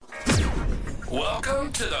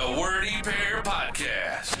Welcome to the Wordy Pair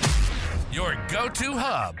Podcast, your go-to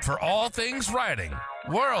hub for all things writing,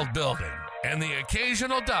 world building, and the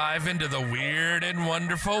occasional dive into the weird and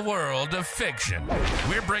wonderful world of fiction.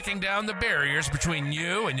 We're breaking down the barriers between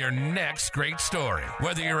you and your next great story.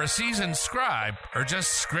 Whether you're a seasoned scribe or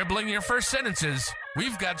just scribbling your first sentences,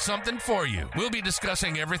 we've got something for you. We'll be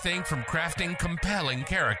discussing everything from crafting compelling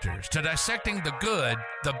characters to dissecting the good,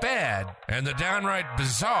 the bad, and the downright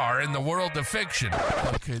bizarre in the world of fiction.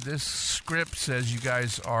 Okay, this script says you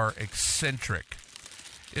guys are eccentric.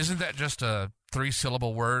 Isn't that just a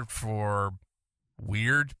 3-syllable word for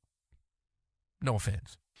weird? No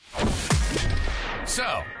offense.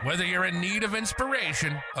 So, whether you're in need of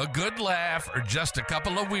inspiration, a good laugh, or just a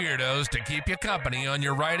couple of weirdos to keep you company on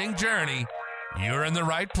your writing journey, you're in the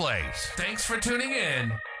right place. Thanks for tuning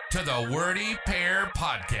in to the Wordy Pair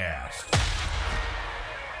Podcast.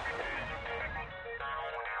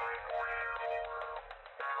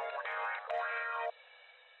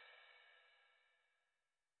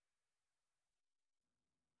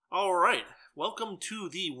 All right, welcome to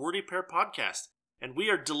the Wordy Pair Podcast, and we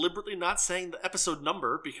are deliberately not saying the episode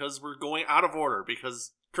number because we're going out of order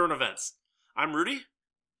because current events. I'm Rudy,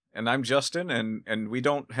 and I'm Justin, and we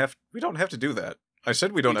don't have to do that. I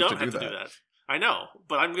said we don't have to do that. I know,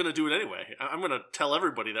 but I'm going to do it anyway. I'm going to tell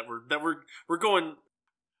everybody that we're going.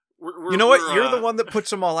 You know what? You're the one that puts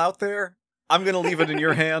them all out there. I'm going to leave it in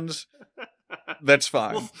your hands. That's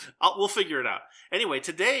fine. We'll figure it out. Anyway,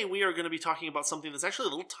 today we are going to be talking about something that's actually a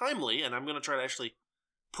little timely, and I'm going to try to actually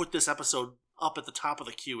put this episode up at the top of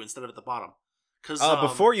the queue instead of at the bottom.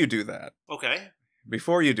 Before you do that, okay.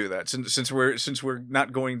 Before you do that, since we're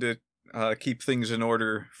not going to keep things in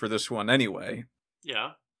order for this one anyway.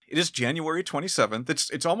 Yeah. It is January 27th.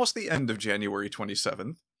 It's almost the end of January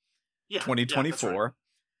 27th. Yeah. 2024. Yeah, that's right.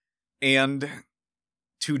 And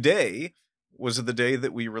today was the day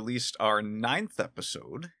that we released our 9th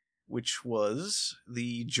episode, which was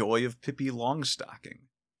The Joy of Pippi Longstocking.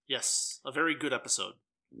 Yes, a very good episode.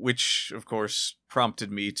 Which, of course,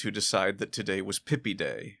 prompted me to decide that today was Pippi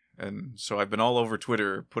Day. And so I've been all over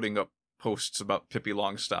Twitter putting up posts about Pippi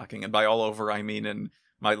Longstocking. And by all over, I mean in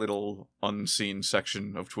my little unseen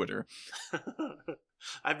section of Twitter.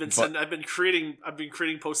 I've been creating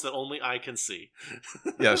posts that only I can see.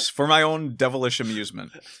 Yes, for my own devilish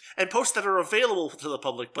amusement. And posts that are available to the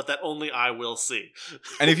public, but that only I will see.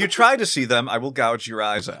 And if you try to see them, I will gouge your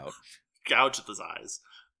eyes out. Gouge his eyes.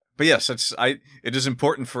 But yes, it is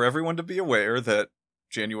important for everyone to be aware that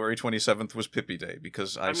January 27th was Pippi Day,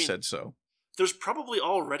 because I said so. There's probably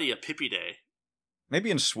already a Pippi Day. Maybe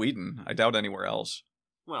in Sweden. I doubt anywhere else.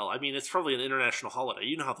 Well, I mean, it's probably an international holiday.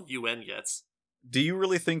 You know how the UN gets. Do you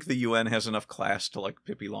really think the UN has enough class to like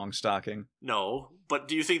Pippi Longstocking? No, but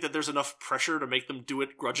do you think that there's enough pressure to make them do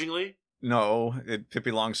it grudgingly? No, Pippi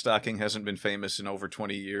Longstocking hasn't been famous in over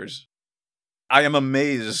 20 years. I am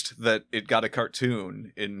amazed that it got a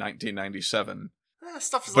cartoon in 1997.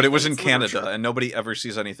 But it was in Canada, and nobody ever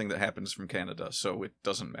sees anything that happens from Canada, so it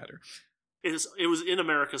doesn't matter. It was in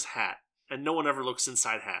America's hat, and no one ever looks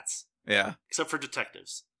inside hats. Yeah. Except for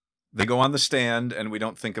detectives. They go on the stand, and we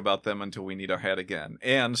don't think about them until we need our hat again.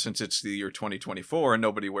 And since it's the year 2024 and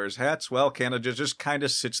nobody wears hats, well, Canada just kind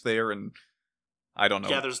of sits there and, I don't know,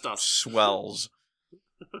 gathers dust. Swells.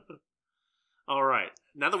 All right.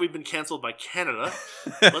 Now that we've been canceled by Canada,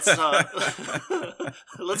 let's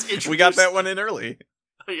introduce... We got that one in early.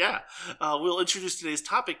 Yeah. We'll introduce today's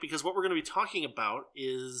topic because what we're going to be talking about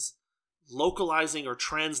is localizing or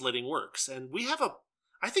translating works. And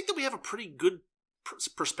I think that we have a pretty good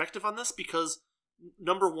perspective on this because,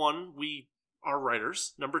 number one, we are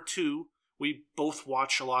writers. Number two, we both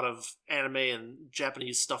watch a lot of anime and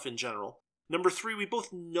Japanese stuff in general. Number three, we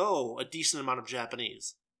both know a decent amount of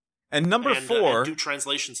Japanese. And number four... and do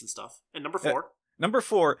translations and stuff. And number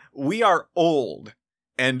four... we are old.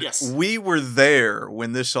 And yes. We were there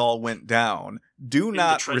when this all went down. Do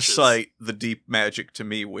not recite the deep magic to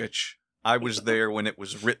me, witch. I was there when it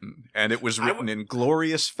was written. And it was written in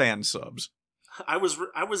glorious fan subs. I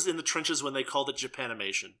was in the trenches when they called it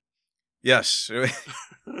Japanimation. Yes.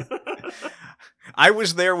 I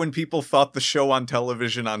was there when people thought the show on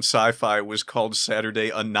television on Sci-Fi was called Saturday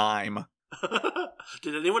Anime.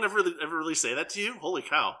 Did anyone ever really say that to you? Holy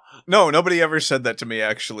cow. No, nobody ever said that to me,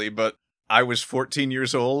 actually, but I was 14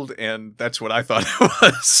 years old, and that's what I thought it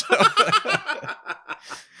was.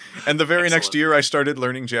 And the very next year, I started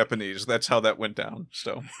learning Japanese. That's how that went down.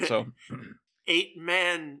 So.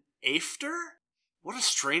 8-Man After? What a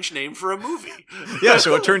strange name for a movie. Yeah,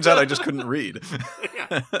 so it turns out I just couldn't read.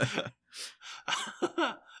 Yeah.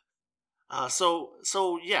 So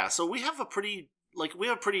we have a pretty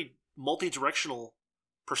multi-directional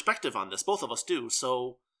perspective on this. Both of us do.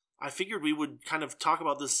 So I figured we would kind of talk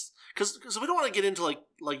about this because we don't want to get into like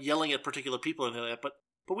yelling at particular people or anything like that,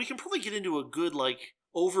 but we can probably get into a good like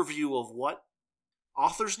overview of what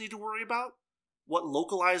authors need to worry about, what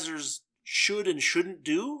localizers should and shouldn't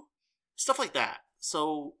do, stuff like that.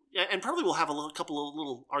 So, and probably we'll have a couple of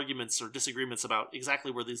little arguments or disagreements about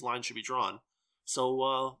exactly where these lines should be drawn.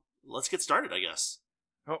 So let's get started, I guess.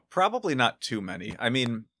 Oh, probably not too many. I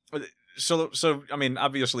mean, so I mean,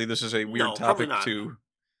 obviously this is a weird topic to,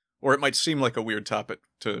 or it might seem like a weird topic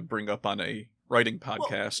to bring up on a writing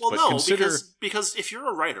podcast. Well, but no, consider... because if you're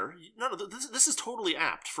a writer, this is totally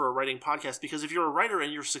apt for a writing podcast, because if you're a writer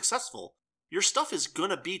and you're successful, your stuff is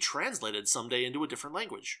gonna be translated someday into a different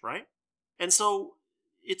language, right? And so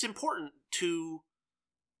it's important to,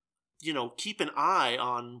 keep an eye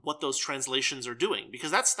on what those translations are doing,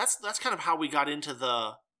 because that's kind of how we got into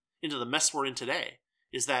the mess we're in today.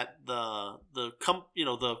 Is that the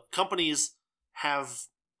companies have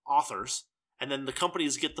authors, and then the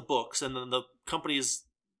companies get the books, and then the companies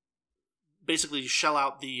basically shell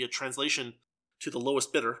out the translation to the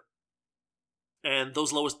lowest bidder, and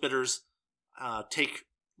those lowest bidders take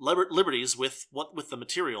liberties with the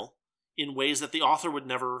material in ways that the author would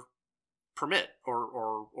never permit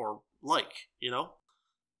or like,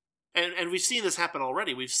 and we've seen this happen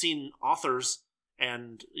already. We've seen authors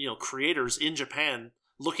and creators in Japan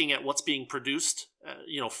looking at what's being produced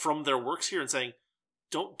from their works here and saying,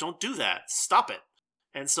 don't do that, stop it.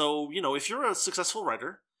 And so if you're a successful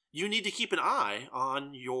writer, you need to keep an eye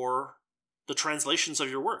on the translations of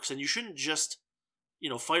your works, and you shouldn't just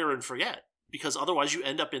fire and forget, because otherwise you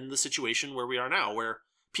end up in the situation where we are now, where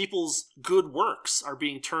people's good works are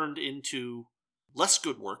being turned into less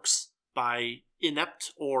good works by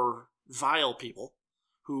inept or vile people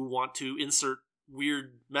who want to insert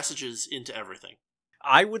weird messages into everything.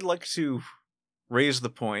 I would like to raise the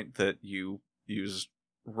point that you use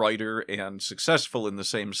writer and successful in the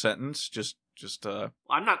same sentence.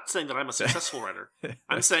 I'm not saying that I'm a successful writer.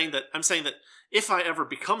 I'm saying that if I ever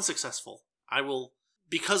become successful, I will,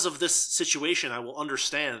 because of this situation, I will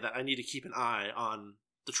understand that I need to keep an eye on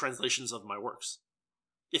the translations of my works,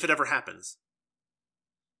 if it ever happens.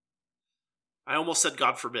 I almost said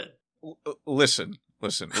God forbid. Listen.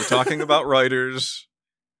 We're talking about writers.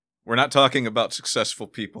 We're not talking about successful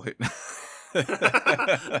people.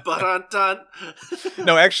 But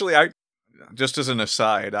No, actually, just as an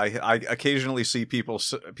aside, I occasionally see people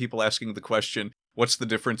asking the question, what's the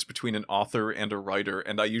difference between an author and a writer?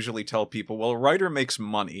 And I usually tell people, well, a writer makes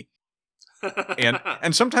money.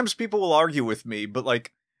 And sometimes people will argue with me, but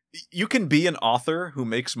like, you can be an author who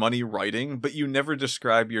makes money writing, but you never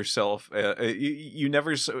describe yourself. You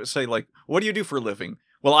never say like, what do you do for a living?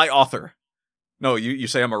 Well, I author. No, you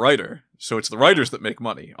say I'm a writer. So it's the writers that make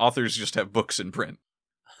money. Authors just have books in print.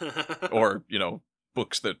 Or,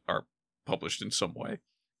 books that are published in some way.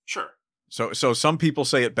 Sure. So some people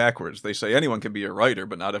say it backwards. They say anyone can be a writer,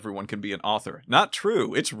 but not everyone can be an author. Not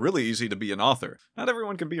true. It's really easy to be an author. Not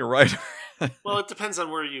everyone can be a writer. Well, it depends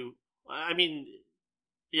on where it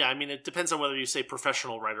depends on whether you say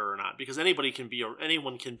professional writer or not, because anyone can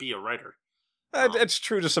be a writer. It's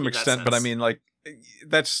true to some extent, but I mean, like,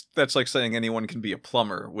 that's like saying anyone can be a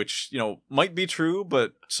plumber, which might be true,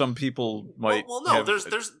 but some people might. Well, no,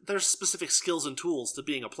 there's specific skills and tools to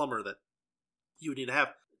being a plumber that you need to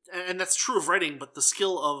have, and that's true of writing. But the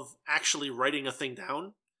skill of actually writing a thing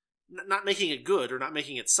down, not making it good or not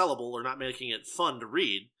making it sellable or not making it fun to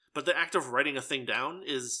read, but the act of writing a thing down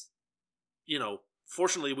is,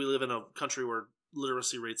 fortunately, we live in a country where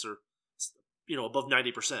literacy rates are, above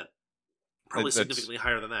 90%. Probably significantly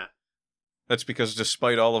higher than that. That's because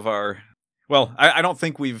despite all of our... Well, I don't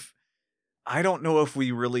know if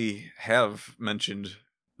we really have mentioned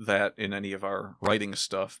that in any of our writing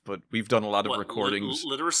stuff, but we've done a lot of recordings.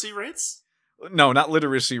 Literacy rates? No, not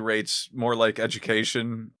literacy rates, more like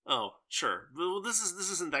education. Oh, sure. Well, this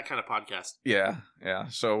isn't that kind of podcast. Yeah.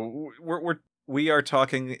 So we are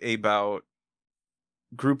talking about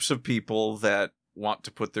groups of people that want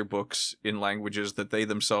to put their books in languages that they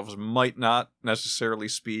themselves might not necessarily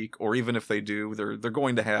speak, or even if they do, they're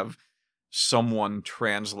going to have someone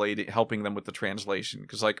helping them with the translation.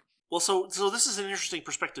 Because so this is an interesting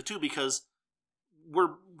perspective too, because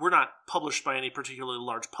we're not published by any particularly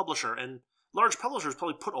large publisher, and large publishers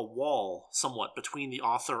probably put a wall somewhat between the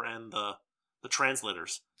author and the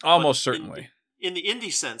translators. Almost certainly. In the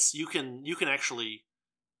indie sense, you can actually.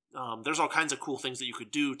 There's all kinds of cool things that you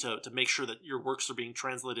could do to make sure that your works are being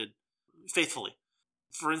translated faithfully.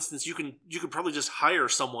 For instance, you could probably just hire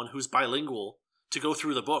someone who's bilingual to go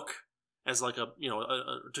through the book as like to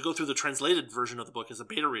go through the translated version of the book as a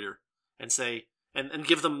beta reader, and say and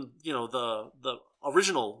give them the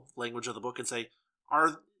original language of the book and say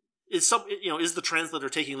is the translator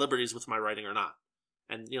taking liberties with my writing or not,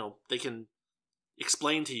 and they can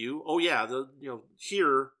explain to you, oh yeah,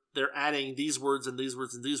 here they're adding these words and these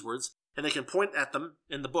words and these words, and they can point at them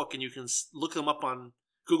in the book, and you can look them up on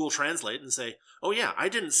Google Translate and say, oh yeah, I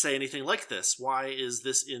didn't say anything like this. Why is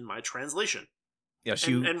this in my translation? Yes,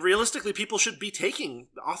 and realistically, authors should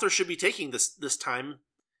be taking this time,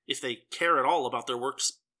 if they care at all about their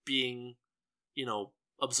works being,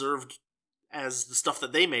 observed as the stuff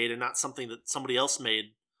that they made and not something that somebody else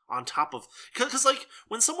made on top of. Because like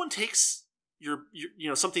when someone takes your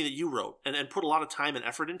something that you wrote and put a lot of time and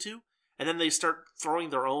effort into, and then they start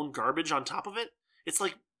throwing their own garbage on top of it, it's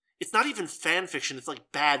like, it's not even fan fiction. It's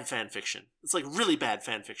like bad fan fiction. It's like really bad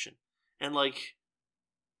fan fiction, and like,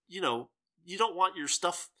 you don't want your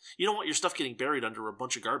stuff getting buried under a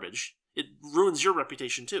bunch of garbage. It ruins your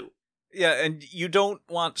reputation too. Yeah, and you don't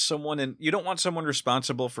want someone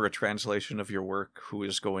responsible for a translation of your work who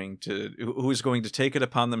is going to take it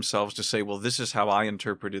upon themselves to say, well, this is how I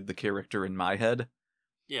interpreted the character in my head.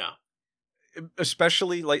 Yeah.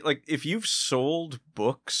 Especially like if you've sold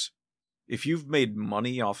books, if you've made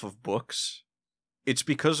money off of books, it's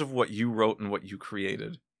because of what you wrote and what you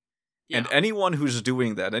created. Yeah. And anyone who's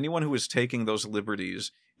doing that, anyone who is taking those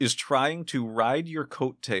liberties, is trying to ride your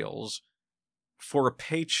coattails for a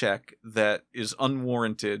paycheck that is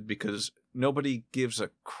unwarranted, because nobody gives a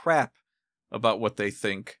crap about what they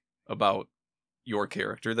think about your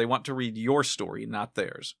character. They want to read your story, not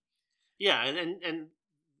theirs. Yeah, and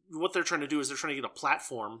what they're trying to do is they're trying to get a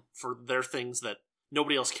platform for their things that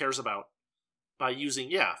nobody else cares about by using,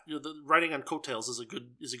 the writing on coattails is a good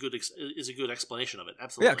explanation of it.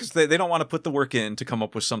 Absolutely. Yeah, because they don't want to put the work in to come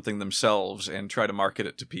up with something themselves and try to market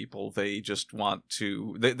it to people. They just want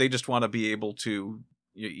to they just want to be able to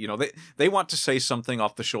they want to say something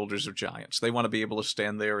off the shoulders of giants. They want to be able to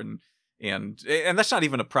stand there and that's not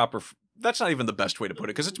even the best way to put it,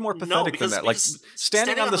 because it's more pathetic than that. Like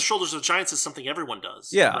standing on the shoulders of giants is something everyone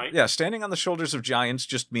does. Yeah, right? Yeah. Standing on the shoulders of giants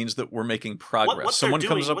just means that we're making progress. Someone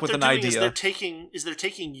comes up with an idea. They're taking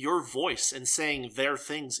your voice and saying their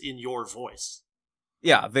things in your voice.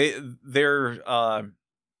 Yeah, they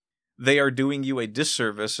are doing you a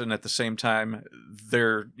disservice, and at the same time,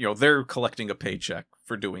 they're collecting a paycheck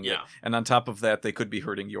for doing it, and on top of that, they could be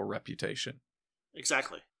hurting your reputation.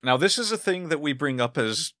 Exactly. Now, this is a thing that we bring up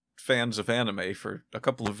as fans of anime for a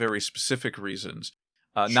couple of very specific reasons.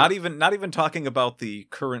 Sure. Not even talking about the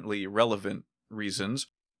currently relevant reasons.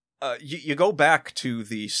 You go back to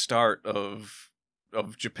the start of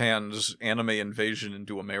Japan's anime invasion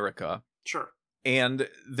into America. Sure. And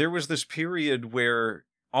there was this period where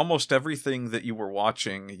almost everything that you were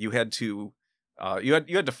watching, you had to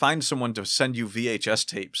find someone to send you VHS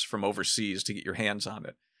tapes from overseas to get your hands on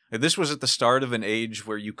it. This was at the start of an age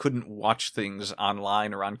where you couldn't watch things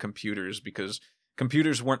online or on computers because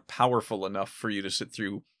computers weren't powerful enough for you to sit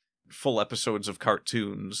through full episodes of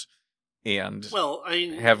cartoons and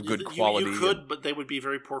have good quality. You could, but they would be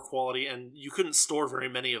very poor quality, and you couldn't store very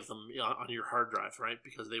many of them on your hard drive, right?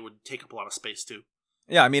 Because they would take up a lot of space too.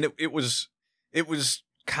 Yeah, I mean, it was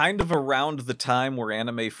kind of around the time where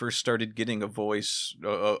anime first started getting a voice,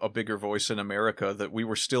 a bigger voice in America, that we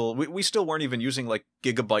still weren't even using like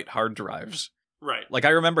gigabyte hard drives. Right. Like I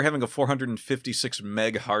remember having a 456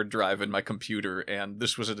 meg hard drive in my computer, and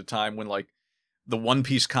this was at a time when like the One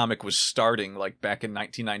Piece comic was starting, like back in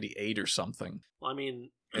 1998 or something. Well, I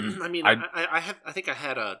think I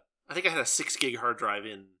had a 6 gig hard drive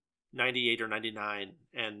in 98 or 99,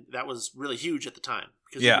 and that was really huge at the time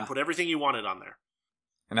because you could put everything you wanted on there.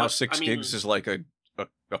 And now 6 gigs is like a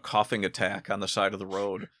coughing attack on the side of the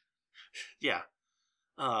road. Yeah.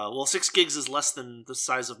 6 gigs is less than the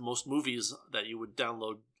size of most movies that you would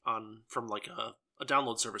download from like a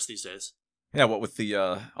download service these days. Yeah, what with the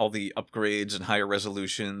all the upgrades and higher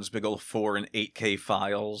resolutions, big old 4 and 8K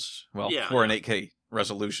files. Well, 4 and 8K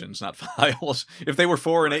resolutions, not files. If they were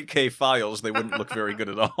 4 and 8K files, they wouldn't look very good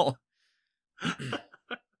at all.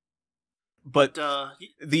 But so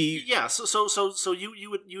you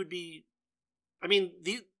would be,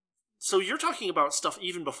 so you're talking about stuff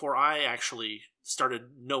even before I actually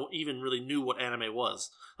even really knew what anime was.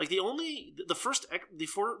 Like the first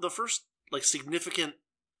like significant.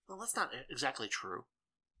 Well, that's not exactly true.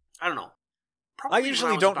 I don't know. I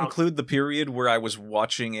usually don't include the period where I was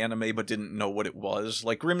watching anime but didn't know what it was.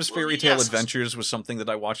 Like Grimm's Fairy Tale Adventures was something that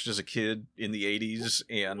I watched as a kid in the 80s,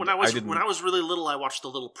 and when I was really little, I watched The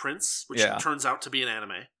Little Prince, which turns out to be an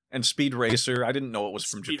anime. And Speed Racer, I didn't know it was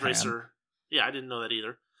from Japan. Speed Racer, yeah, I didn't know that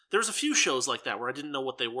either. There was a few shows like that where I didn't know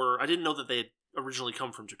what they were. I didn't know that they had originally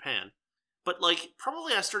come from Japan. But, like,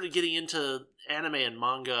 probably I started getting into anime and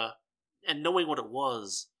manga and knowing what it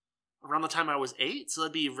was around the time I was 8, so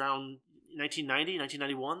that'd be around 1990,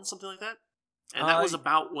 1991, something like that. And that was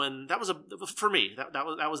about when for me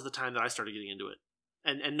that was the time that I started getting into it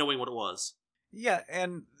and knowing what it was. Yeah,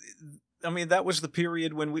 and I mean that was the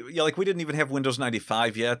period when we didn't even have Windows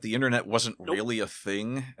 95 yet. The internet wasn't really a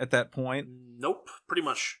thing at that point. Nope, pretty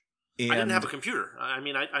much. And I didn't have a computer. I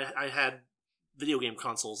mean, I had video game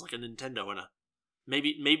consoles like a Nintendo and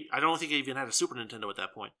maybe I don't think I even had a Super Nintendo at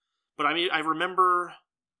that point. But I mean, I remember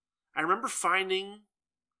finding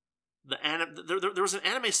there was an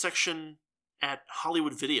anime section at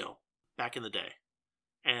Hollywood Video back in the day,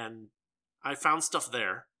 and I found stuff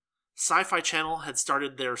there. Sci-Fi Channel had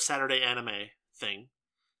started their Saturday anime thing.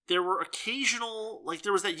 There were occasional, like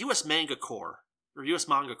there was that US Manga Core or US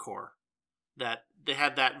Manga Core that they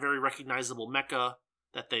had that very recognizable mecha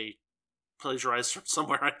that they plagiarized from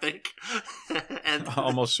somewhere, I think. And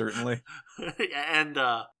almost certainly. And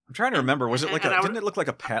I'm trying to remember. Was it like didn't it look like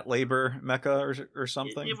a Pat Labor mecha or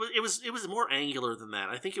something? It was more angular than that.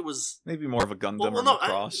 I think it was maybe more of a Gundam or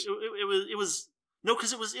Macross. It was no,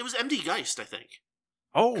 because it was MD Geist, I think.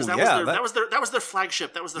 Oh, that was their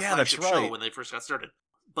flagship. That was their flagship show when they first got started.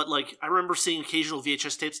 But like, I remember seeing occasional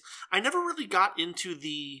VHS tapes. I never really got into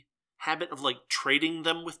the habit of like trading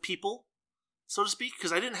them with people, so to speak,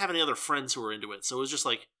 because I didn't have any other friends who were into it. So it was just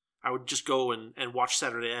like I would just go and watch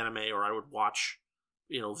Saturday anime, or I would watch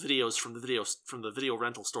videos from the video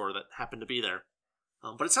rental store that happened to be there.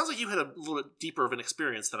 But it sounds like you had a little bit deeper of an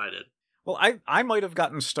experience than I did. Well, I might have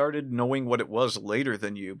gotten started knowing what it was later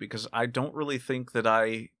than you, because I don't really think that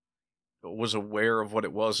I was aware of what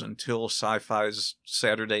it was until Sci-Fi's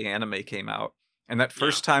Saturday anime came out. And that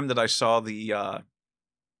first time that I saw the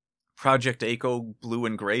Project Echo Blue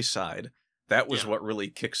and Gray side, that was what really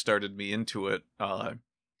kickstarted me into it. Well,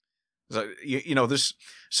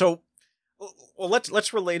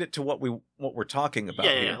 let's relate it to what we're talking about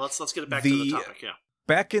here. Yeah. Let's get it back to the topic. Yeah.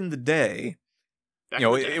 Back in the day,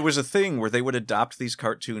 it was a thing where they would adopt these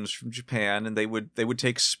cartoons from Japan, and they would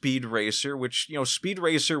take Speed Racer, which Speed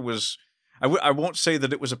Racer was. I won't say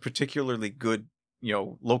that it was a particularly good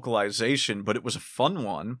localization, but it was a fun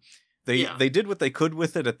one. They did what they could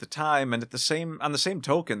with it at the time, and on the same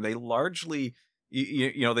token, they largely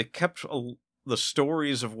they kept the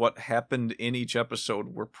stories of what happened in each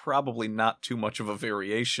episode were probably not too much of a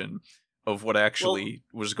variation of what actually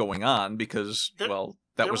was going on, because there were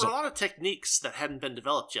a lot of techniques that hadn't been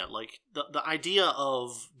developed yet. Like the idea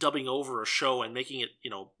of dubbing over a show and making it,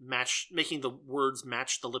 making the words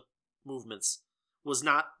match the lip movements was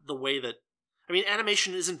not the way that. I mean,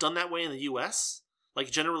 animation isn't done that way in the US. Like,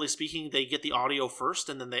 generally speaking, they get the audio first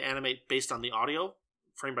and then they animate based on the audio,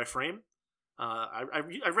 frame by frame. I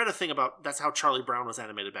read a thing about that's how Charlie Brown was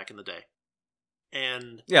animated back in the day.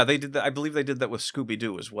 And yeah, they did that. I believe they did that with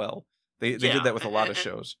Scooby-Doo as well. They did that with a lot of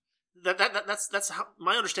shows. That's how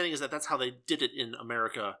my understanding is that's how they did it in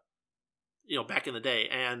America, back in the day.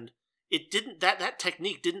 And it didn't that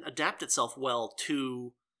technique didn't adapt itself well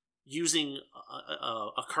to using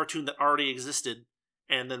a cartoon that already existed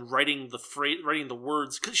and then writing the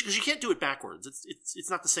words, because you can't do it backwards.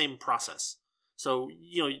 It's not the same process. So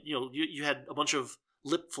you had a bunch of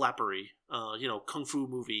lip flappery, kung fu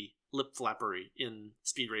movie lip flappery in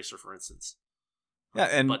Speed Racer, for instance. Yeah,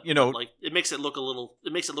 and but like it makes it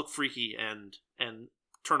look freaky and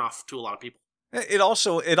turn off to a lot of people. It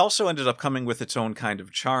also ended up coming with its own kind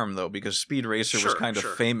of charm, though, because Speed Racer was kind of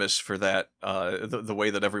famous for that, the way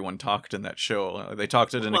that everyone talked in that show. They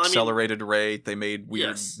talked at an accelerated rate. They made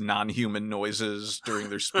weird non-human noises during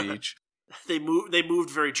their speech. They moved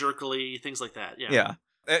very jerkily, things like that. Yeah.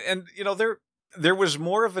 Yeah, and there was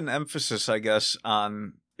more of an emphasis, I guess,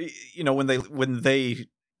 on when they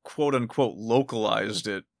quote unquote localized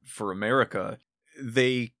it for America.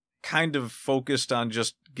 They kind of focused on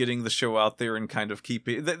just getting the show out there and kind of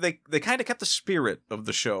keeping they kind of kept the spirit of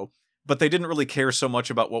the show, but they didn't really care so much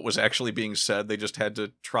about what was actually being said. They just had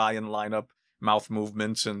to try and line up mouth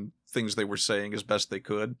movements and things they were saying as best they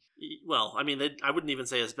could. Well, I mean, I wouldn't even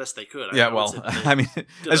say as best they could. I mean,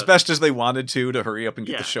 as best as they wanted to hurry up and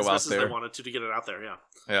get the show out there. As best as they wanted to get it out there, yeah.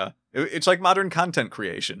 Yeah. It's like modern content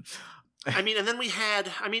creation. I mean, and then we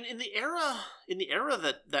had, in the era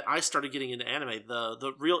that I started getting into anime,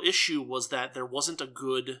 the real issue was that there wasn't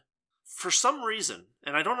for some reason,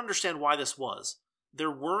 and I don't understand why this was,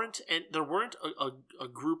 there weren't a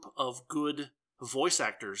group of good voice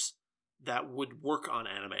actors that would work on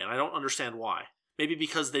anime, and I don't understand why. Maybe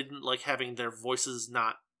because they didn't like having their voices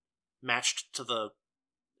not matched to the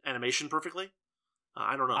animation perfectly.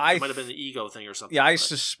 I don't know. It might have been an ego thing or something. Yeah, I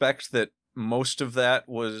suspect that most of that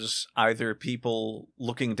was either people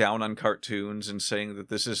looking down on cartoons and saying that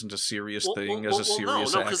this isn't a serious thing as a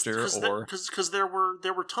serious actor, or because there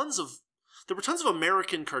were tons of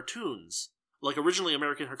American cartoons, like originally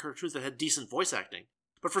American cartoons that had decent voice acting,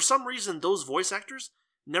 but for some reason those voice actors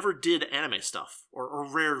never did anime stuff, or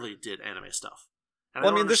rarely did anime stuff. And I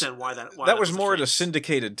don't understand why that was more at a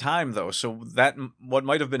syndicated time, though. So that what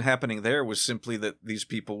might have been happening there was simply that these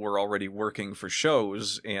people were already working for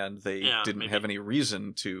shows, and they didn't have any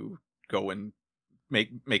reason to go and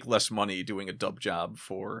make less money doing a dub job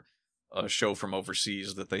for a show from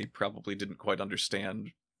overseas that they probably didn't quite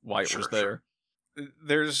understand why it was there.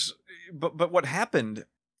 Sure. But what happened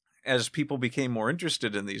as people became more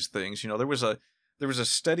interested in these things? There was a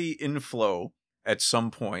steady inflow at some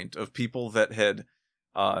point of people that had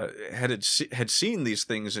seen these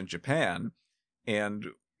things in Japan, and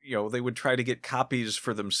they would try to get copies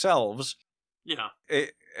for themselves. Yeah,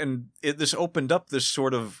 this opened up this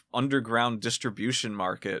sort of underground distribution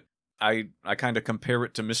market. I kind of compare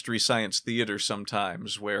it to Mystery Science Theater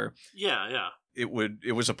sometimes, where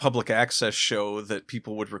it was a public access show that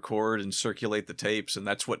people would record and circulate the tapes, and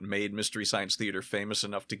that's what made Mystery Science Theater famous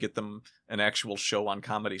enough to get them an actual show on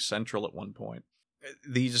Comedy Central at one point.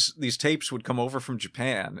 These tapes would come over from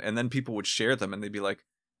Japan, and then people would share them, and they'd be like,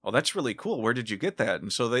 "Oh, that's really cool. Where did you get that?"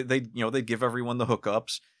 And so they'd give everyone the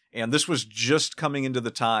hookups. And this was just coming into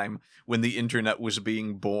the time when the internet was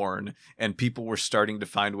being born, and people were starting to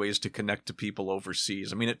find ways to connect to people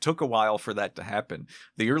overseas. I mean, it took a while for that to happen.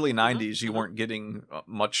 The early 90s, you weren't getting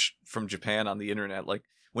much from Japan on the internet. Like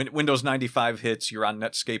when Windows 95 hits, you're on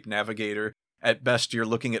Netscape Navigator. At best, you're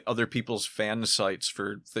looking at other people's fan sites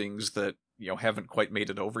for things that haven't quite made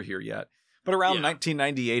it over here yet. But around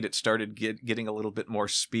 1998, it started getting a little bit more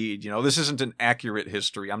speed. This isn't an accurate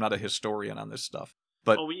history. I'm not a historian on this stuff.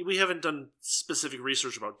 But we haven't done specific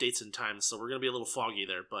research about dates and times, so we're going to be a little foggy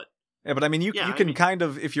there. But I mean, you can kind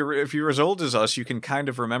of, if you're as old as us, you can kind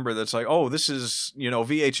of remember that it's like, oh, this is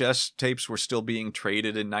VHS tapes were still being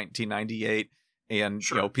traded in 1998, and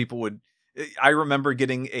people would. I remember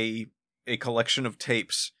getting a collection of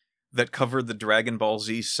tapes that covered the Dragon Ball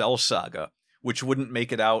Z Cell saga, which wouldn't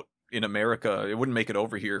make it out in America. It wouldn't make it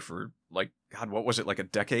over here for what was it, like a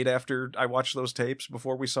decade after I watched those tapes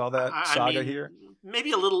before we saw that saga here?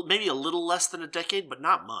 Maybe a little less than a decade, but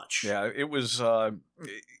not much. Yeah, it was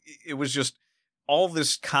just all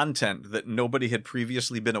this content that nobody had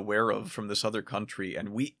previously been aware of from this other country, and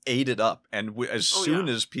we ate it up. And as soon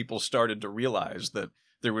as people started to realize that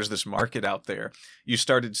there was this market out there, you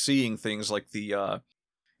started seeing things like there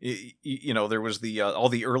was all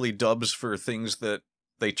the early dubs for things that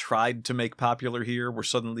they tried to make popular here were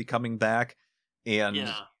suddenly coming back,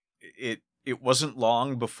 and it wasn't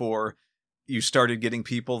long before you started getting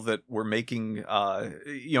people that were making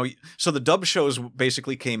so the dub shows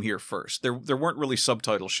basically came here first. There weren't really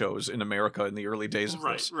subtitle shows in America in the early days of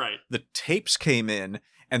this. Right. The tapes came in,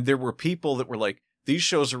 and there were people that were like, these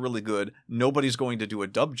shows are really good. Nobody's going to do a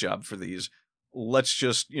dub job for these. Let's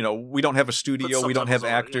just, we don't have a studio, we don't have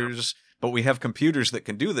actors, but we have computers that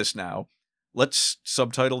can do this now. Let's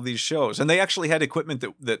subtitle these shows. And they actually had equipment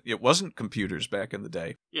that it wasn't computers back in the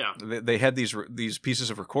day. Yeah. They had these pieces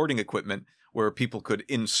of recording equipment where people could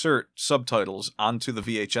insert subtitles onto the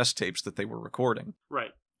VHS tapes that they were recording.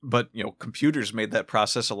 Right. But, computers made that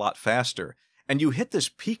process a lot faster. And you hit this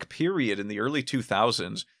peak period in the early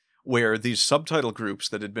 2000s where these subtitle groups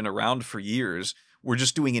that had been around for years were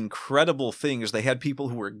just doing incredible things. They had people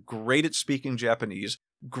who were great at speaking Japanese,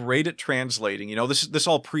 great at translating. This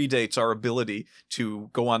all predates our ability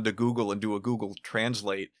to go onto Google and do a Google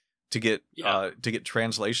Translate to get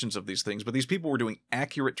translations of these things. But these people were doing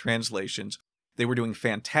accurate translations. They were doing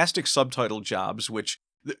fantastic subtitle jobs, which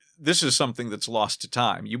this is something that's lost to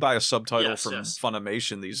time. You buy a subtitle from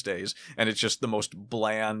Funimation these days, and it's just the most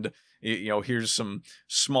bland. Here's some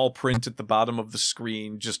small print at the bottom of the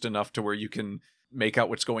screen, just enough to where you can make out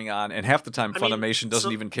what's going on, and half the time Funimation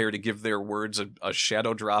doesn't even care to give their words a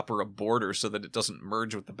shadow drop or a border so that it doesn't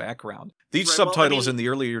merge with the background. These subtitles in the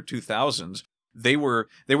earlier 2000s, they were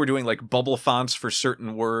doing like bubble fonts for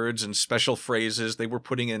certain words and special phrases. They were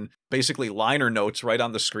putting in basically liner notes right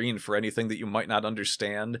on the screen for anything that you might not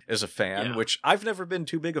understand as a fan, which I've never been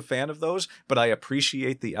too big a fan of those, but I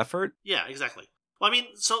appreciate the effort. Yeah, exactly. Well, I mean,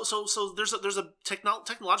 so there's a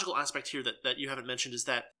technological aspect here that you haven't mentioned, is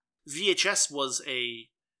that VHS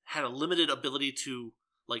had a limited ability to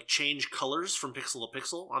change colors from pixel to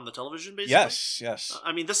pixel on the television, basically. Yes.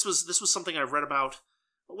 I mean, this was something I read about.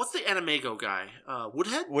 What's the Animego guy?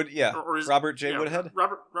 Woodhead? Robert J. Woodhead?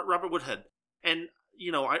 Robert Woodhead. And,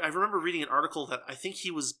 I remember reading an article that I think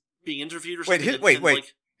he was being interviewed or something.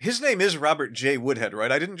 Wait. His name is Robert J. Woodhead,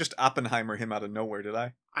 right? I didn't just Oppenheimer him out of nowhere, did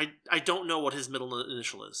I? I don't know what his middle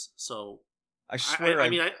initial is, so I swear.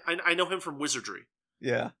 I know him from Wizardry.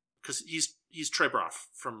 Yeah, because he's Trebroff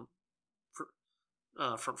from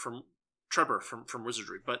Trevor from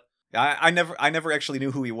Wizardry, but I never actually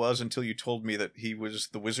knew who he was until you told me that he was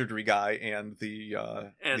the Wizardry guy and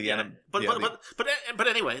but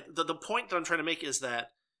anyway, the point that I'm trying to make is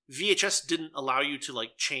that VHS didn't allow you to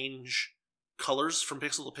like change colors from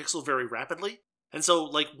pixel to pixel very rapidly. And so,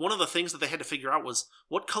 like, one of the things that they had to figure out was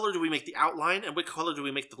what color do we make the outline and what color do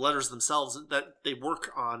we make the letters themselves, that they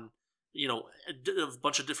work on, a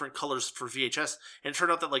bunch of different colors for VHS. And it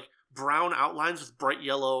turned out that, like, brown outlines with bright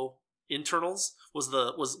yellow internals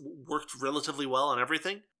worked relatively well on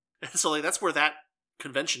everything. And so, like, that's where that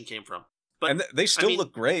convention came from. But and they still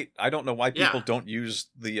look great. I don't know why people don't use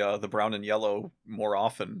the brown and yellow more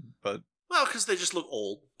often, but well, because they just look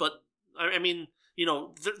old. But I mean,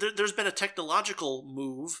 there's been a technological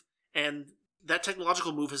move, and that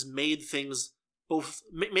technological move has made things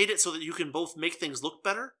made it so that you can both make things look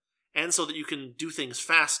better, and so that you can do things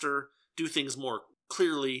faster, do things more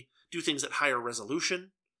clearly, do things at higher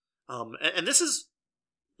resolution. And this is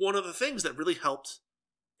one of the things that really helped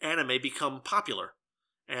anime become popular.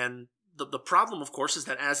 And the problem, of course, is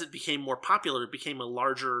that as it became more popular, it became a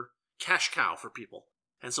larger cash cow for people.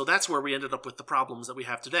 And so that's where we ended up with the problems that we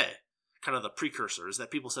have today. Kind of the precursor is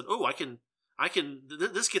that people said, "Oh,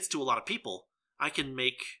 this gets to a lot of people. I can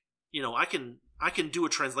make, I can do a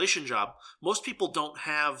translation job." Most people don't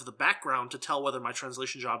have the background to tell whether my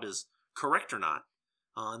translation job is correct or not,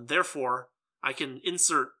 and therefore I can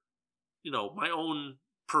insert, my own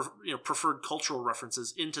preferred cultural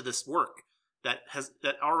references into this work that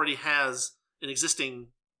already has an existing,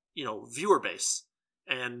 viewer base,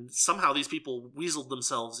 and somehow these people weaseled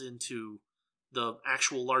themselves into the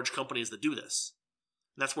actual large companies that do this.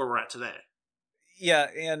 And that's where we're at today. Yeah,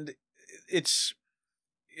 and it's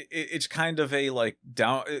kind of a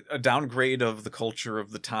downgrade of the culture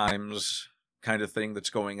of the times kind of thing that's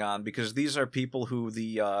going on, because these are people who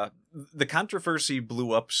the controversy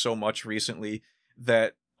blew up so much recently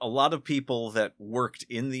that a lot of people that worked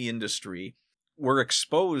in the industry were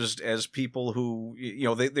exposed as people who,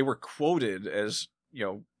 they were quoted as,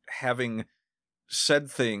 having said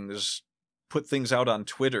things, put things out on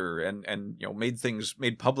Twitter and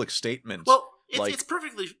made public statements. Well, it's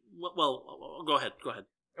perfectly well. Go ahead.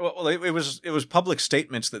 Well, it was public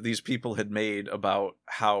statements that these people had made about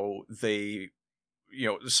how they,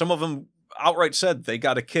 some of them outright said they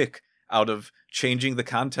got a kick out of changing the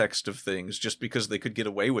context of things just because they could get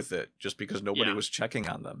away with it, just because nobody was checking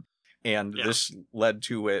on them. And this led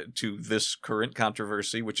to this current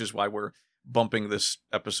controversy, which is why we're bumping this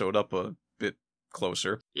episode up a bit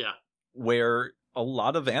closer. Yeah. Where a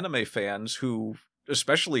lot of anime fans who,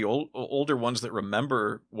 especially older ones that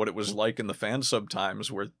remember what it was like in the fan sub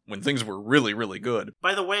times when things were really, really good.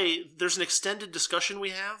 By the way, there's an extended discussion we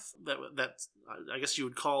have that I guess you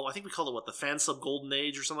would call, I think we call it the fan sub golden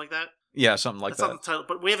age or something like that. Yeah, something like that. That's not the title,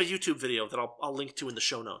 but we have a YouTube video that I'll link to in the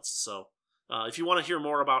show notes. So if you want to hear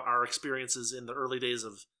more about our experiences in the early days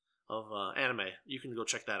of anime, you can go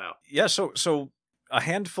check that out. Yeah, so a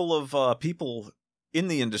handful of people in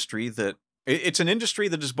the industry that it's an industry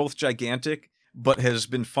that is both gigantic but has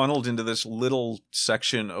been funneled into this little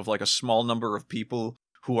section of like a small number of people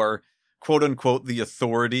who are quote unquote the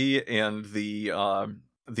authority and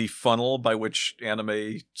the funnel by which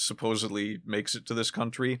anime supposedly makes it to this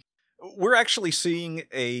country. We're actually seeing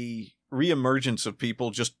a reemergence of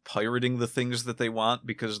people just pirating the things that they want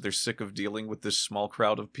because they're sick of dealing with this small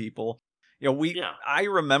crowd of people. I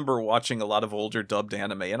remember watching a lot of older dubbed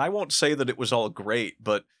anime, and I won't say that it was all great,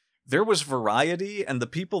 but there was variety, and the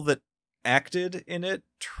people that acted in it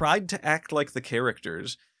tried to act like the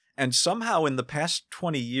characters. And somehow in the past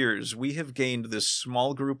 20 years, we have gained this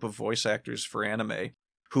small group of voice actors for anime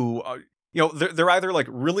who, they're either like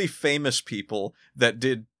really famous people that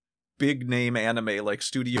did big name anime like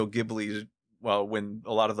Studio Ghibli, when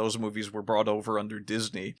a lot of those movies were brought over under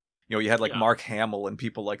Disney. You had like Mark Hamill and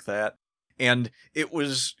people like that. And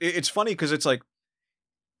it's funny because it's like,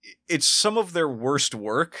 it's some of their worst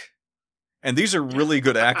work. And these are really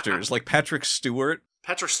good actors, like Patrick Stewart.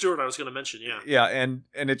 Patrick Stewart, I was going to mention, yeah. Yeah, and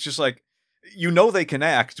it's just like, they can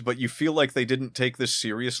act, but you feel like they didn't take this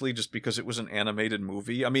seriously just because it was an animated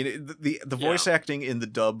movie. I mean, the voice acting in the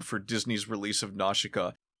dub for Disney's release of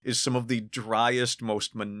Nausicaa is some of the driest,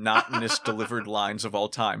 most monotonous delivered lines of all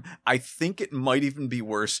time. I think it might even be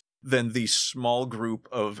worse than the small group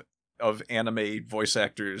of anime voice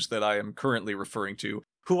actors that I am currently referring to,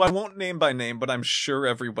 who I won't name by name, but I'm sure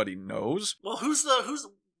everybody knows. Well,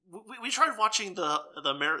 we tried watching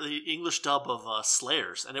the English dub of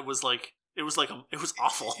Slayers, and it was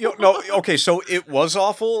awful. No, okay, so it was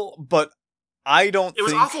awful, but I don't. It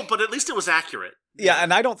was awful, but at least it was accurate. Yeah,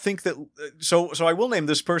 and I don't think that. So I will name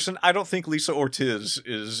this person. I don't think Lisa Ortiz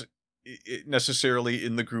is necessarily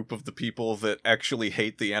in the group of the people that actually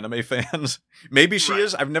hate the anime fans. Maybe she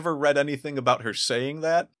is. I've never read anything about her saying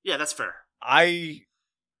that. Yeah, that's fair. I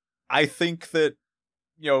think that,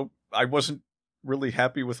 I wasn't really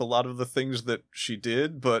happy with a lot of the things that she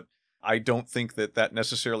did, but I don't think that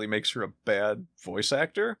necessarily makes her a bad voice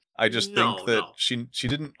actor. I just think that she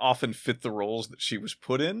didn't often fit the roles that she was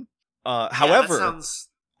put in. However,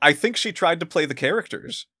 I think she tried to play the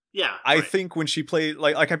characters. Yeah, I think when she played,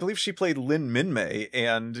 like I believe she played Lin Minmay,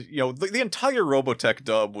 and the entire Robotech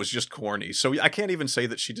dub was just corny. So I can't even say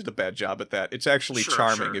that she did a bad job at that. It's actually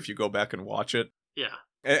charming if you go back and watch it. Yeah,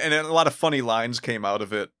 and a lot of funny lines came out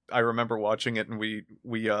of it. I remember watching it, and we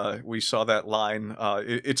saw that line.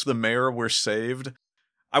 It's the mayor, we're saved.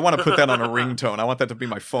 I want to put that on a ringtone. I want that to be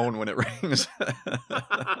my phone when it rings.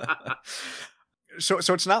 So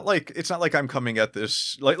it's not like I'm coming at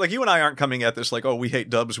this like you and I aren't coming at this like, oh, we hate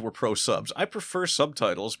dubs, we're pro subs. I prefer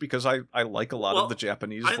subtitles because I like a lot of the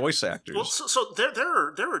Japanese voice actors. Well, so there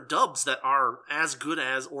are dubs that are as good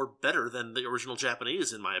as or better than the original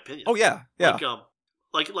Japanese, in my opinion. Oh yeah.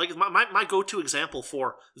 Like my go-to example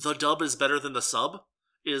for the dub is better than the sub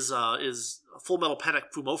is Full Metal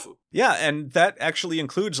Panic Fumofu. Yeah, and that actually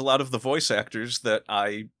includes a lot of the voice actors that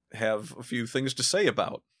I have a few things to say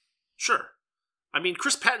about. Sure. I mean,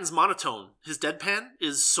 Chris Patton's monotone, his deadpan,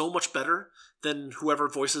 is so much better than whoever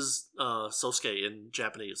voices Sosuke in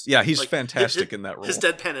Japanese. Yeah, he's fantastic in that role. His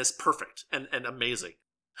deadpan is perfect and amazing.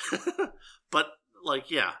 But,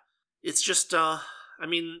 it's just, I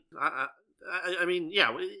mean,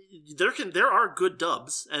 there are good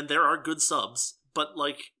dubs and there are good subs, but,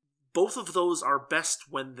 both of those are best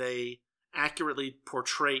when they accurately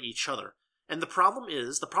portray each other. And the problem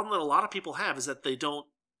that a lot of people have is that they don't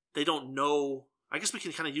know. I guess we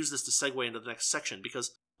can kind of use this to segue into the next section,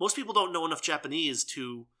 because most people don't know enough Japanese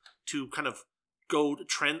to kind of go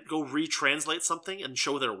retranslate something and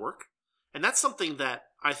show their work. And that's something that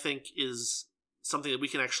I think is something that we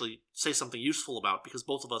can actually say something useful about, because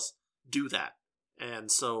both of us do that.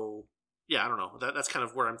 And so, yeah, I don't know. That's kind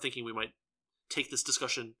of where I'm thinking we might take this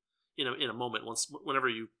discussion, in a moment, whenever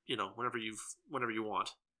you want.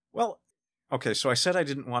 Well, okay, so I said I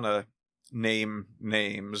didn't want to name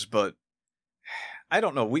names, but I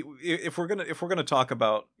don't know. If we're gonna talk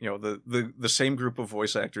about the same group of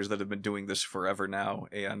voice actors that have been doing this forever now,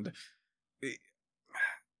 and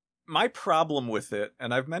my problem with it,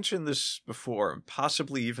 and I've mentioned this before,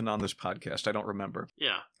 possibly even on this podcast, I don't remember.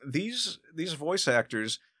 Yeah, these voice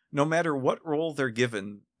actors, no matter what role they're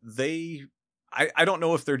given, I don't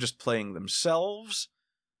know if they're just playing themselves,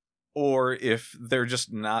 or if they're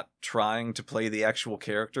just not trying to play the actual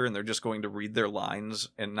character and they're just going to read their lines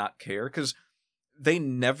and not care, because they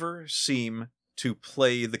never seem to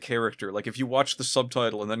play the character. Like, if you watch the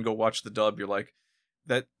subtitle and then go watch the dub, you're like,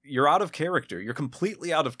 that you're out of character. You're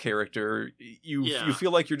completely out of character. You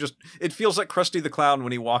feel like it feels like Krusty the Clown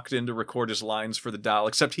when he walked in to record his lines for the doll,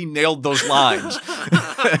 except he nailed those lines.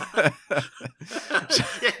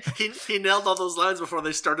 He nailed all those lines before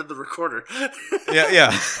they started the recorder.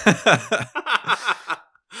 Yeah.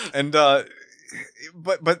 And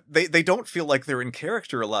but they don't feel like they're in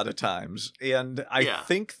character a lot of times, and I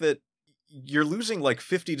think that you're losing like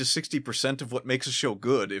 50 to 60% of what makes a show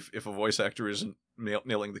good if a voice actor isn't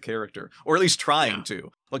nailing the character, or at least trying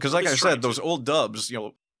to. Because like I said, those old dubs,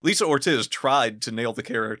 Lisa Ortiz tried to nail the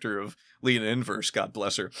character of Lena Inverse, God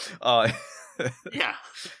bless her. Yeah.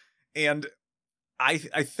 And I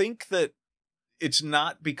think that it's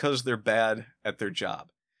not because they're bad at their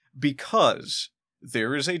job, because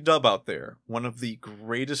there is a dub out there. One of the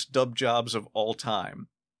greatest dub jobs of all time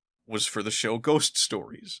was for the show Ghost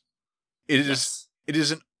Stories. It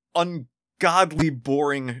is an ungodly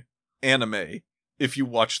boring anime if you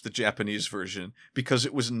watch the Japanese version, because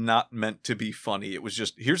it was not meant to be funny. It was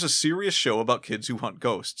just, here's a serious show about kids who hunt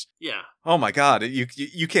ghosts. Yeah. Oh my god, you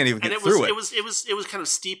can't even get through it. It was kind of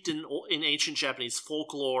steeped in ancient Japanese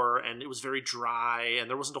folklore, and it was very dry, and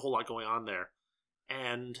there wasn't a whole lot going on there.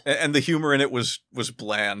 And the humor in it was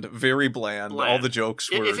bland, very bland. All the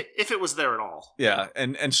jokes were, if it was there at all. Yeah,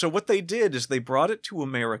 and so what they did is they brought it to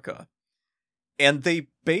America, and they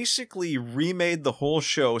basically remade the whole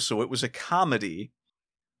show so it was a comedy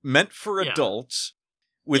meant for adults,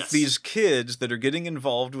 with these kids that are getting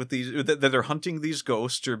involved with these, that are hunting these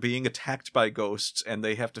ghosts or being attacked by ghosts, and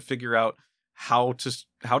they have to figure out how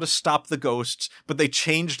to stop the ghosts, but they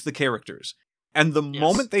changed the characters. And the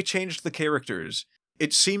moment they changed the characters,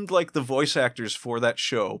 it seemed like the voice actors for that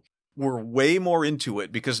show were way more into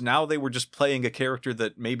it, because now they were just playing a character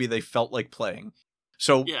that maybe they felt like playing.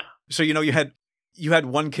 So you know, you had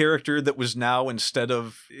one character that was now, instead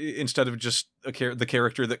of just the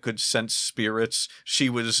character that could sense spirits, she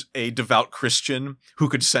was a devout Christian who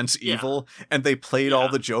could sense evil, and they played all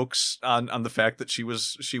the jokes on the fact that she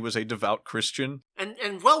was a devout Christian,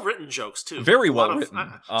 and well written jokes too. Very well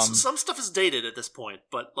written. Some stuff is dated at this point,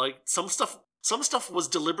 but like some stuff was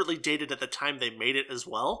deliberately dated at the time they made it as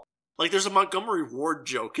well. Like, there's a Montgomery Ward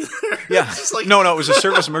joke in there. Yeah. Like... No, it was a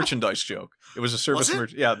service merchandise joke. It was a service...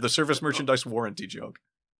 the service merchandise warranty joke.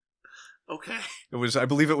 Okay. It was, I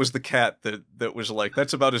believe it was the cat that was like,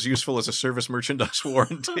 that's about as useful as a service merchandise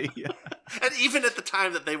warranty. And even at the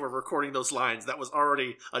time that they were recording those lines, that was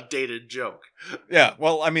already a dated joke. Yeah,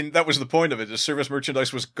 well, I mean, that was the point of it. The service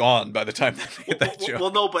merchandise was gone by the time they made that joke.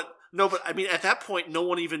 Well, no, but I mean, at that point, no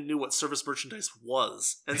one even knew what service merchandise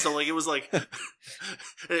was, and so like it was like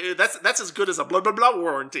that's as good as a blah blah blah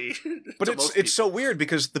warranty. But it's so weird,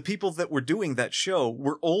 because the people that were doing that show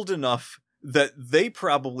were old enough that they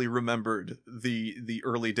probably remembered the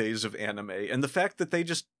early days of anime, and the fact that they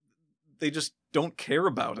just don't care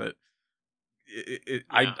about it.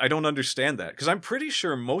 I don't understand that, because I'm pretty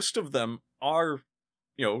sure most of them are,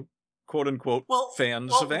 you know, quote unquote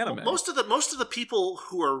fans of anime. Most of the people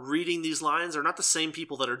who are reading these lines are not the same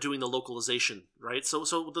people that are doing the localization, right? So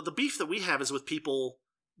the beef that we have is with people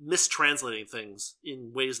mistranslating things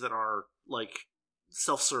in ways that are like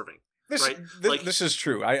self-serving. This is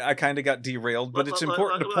true. I kind of got derailed, but it's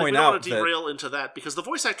important to point out that... I don't want to derail into that, because the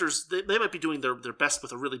voice actors, they might be doing their best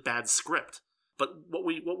with a really bad script. But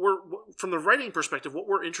from the writing perspective, what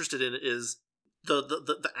we're interested in is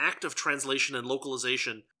the act of translation and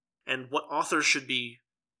localization, and what authors should be,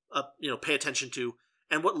 pay attention to,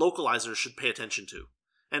 and what localizers should pay attention to.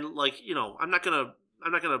 And like, you know, I'm not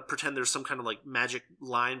gonna pretend there's some kind of like magic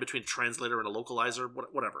line between a translator and a localizer,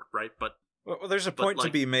 whatever, right? But well, there's a point to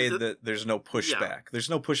be made that there's no pushback. Yeah. There's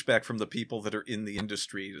no pushback from the people that are in the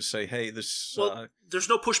industry to say, hey, this... Well, there's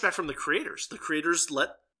no pushback from the creators. The creators let,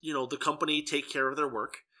 the company take care of their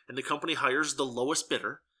work, and the company hires the lowest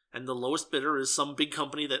bidder, and the lowest bidder is some big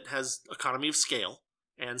company that has economy of scale,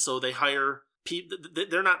 and so they hire...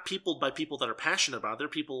 They're not peopled by people that are passionate about it. They're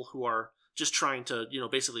people who are just trying to,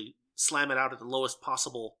 basically slam it out at the lowest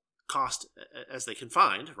possible cost as they can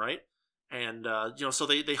find, right? And, so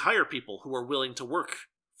they hire people who are willing to work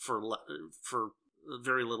for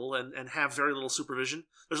very little and have very little supervision.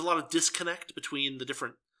 There's a lot of disconnect between the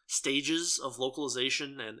different stages of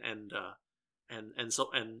localization and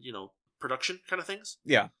production kind of things.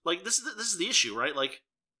 Yeah. Like this is the issue, right? Like,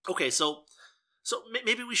 okay, so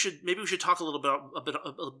maybe we should talk a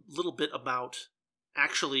little bit about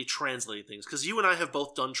actually translating things, because you and I have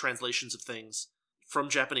both done translations of things from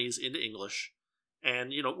Japanese into English.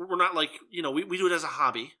 And, we're not like, we do it as a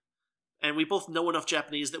hobby, and we both know enough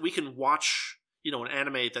Japanese that we can watch, an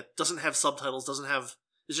anime that doesn't have subtitles,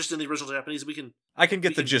 is just in the original Japanese. I can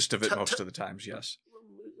get the gist of it most of the times, yes.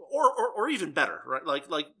 Or even better, right?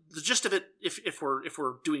 Like the gist of it, if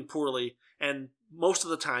we're doing poorly, and most of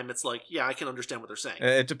the time it's like, yeah, I can understand what they're saying.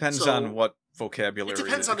 It depends on what vocabulary. It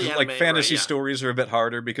depends on the anime, like fantasy right, yeah. stories are a bit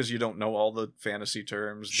harder because you don't know all the fantasy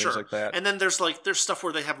terms, things like that. And then there's stuff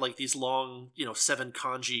where they have like these long, 7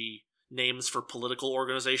 kanji names for political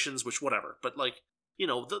organizations, which whatever. But like,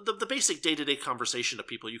 the basic day-to-day conversation of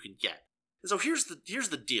people you can get. And so here's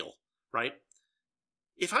the deal, right?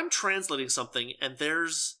 If I'm translating something and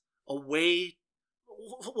there's a way,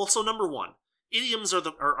 well, so number one, idioms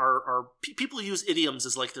are people use idioms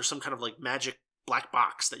as like there's some kind of like magic black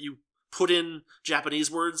box that you put in Japanese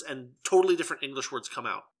words and totally different English words come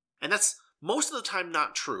out. And that's most of the time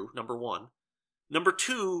not true, number one. Number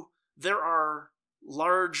two, there are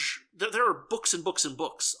books and books and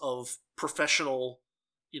books of professional,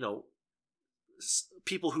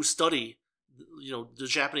 people who study, the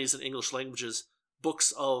Japanese and English languages,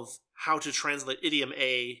 books of how to translate idiom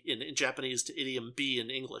A in Japanese to idiom B in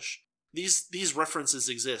English. These references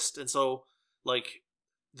exist. And so, like,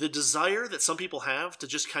 the desire that some people have to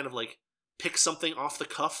just kind of, like, pick something off the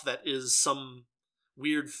cuff that is some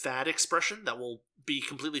weird fad expression that will be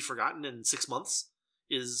completely forgotten in 6 months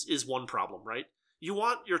is one problem, right? You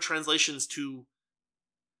want your translations to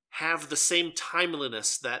have the same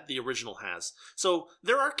timeliness that the original has. So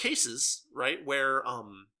there are cases, right, where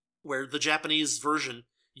the Japanese version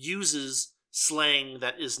uses slang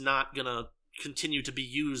that is not going to continue to be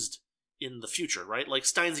used in the future, right? Like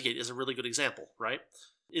Steins Gate is a really good example, right?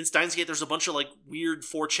 In Steins Gate, there's a bunch of like weird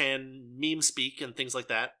 4chan meme speak and things like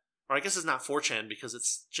that. Or I guess it's not 4chan because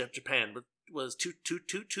it's Japan, but was two ch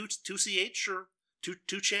or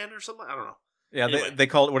two chan or something. I don't know. Yeah, anyway. they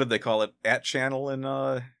call it. What did they call it? At channel and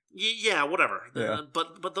Yeah, whatever. Yeah.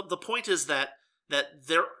 But the point is that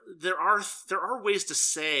there are ways to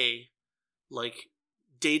say like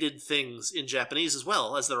dated things in Japanese as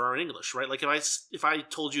well as there are in English, right? Like if I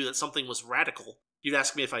told you that something was radical, you'd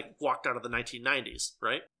ask me if I walked out of the 1990s,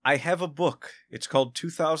 right? I have a book. It's called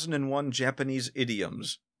 2001 Japanese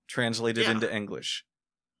Idioms, translated into English.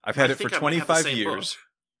 I've had it for 25 years.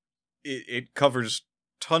 It covers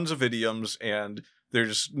tons of idioms, and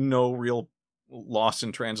there's no real loss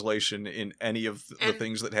in translation in any of the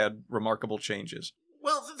things that had remarkable changes.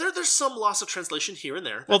 Well, there's some loss of translation here and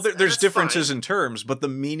there. There's differences in terms, but the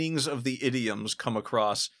meanings of the idioms come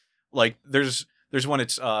across. Like, there's one,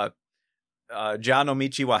 it's Ja no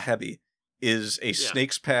Michi wa Hebi, is a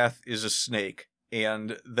snake's path is a snake.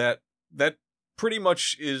 And that pretty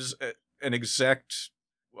much is an exact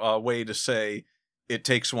way to say it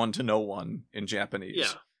takes one to know one in Japanese.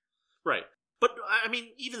 Yeah, right. But, I mean,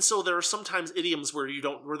 even so, there are sometimes idioms where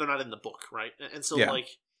they're not in the book, right? And so,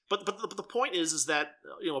 But the point is that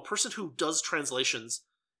a person who does translations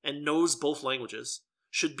and knows both languages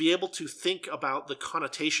should be able to think about the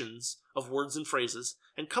connotations of words and phrases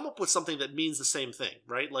and come up with something that means the same thing,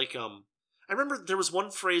 right? Like, I remember there was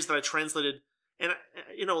one phrase that I translated, and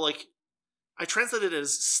I translated it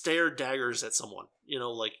as stare daggers at someone.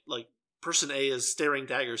 Like person A is staring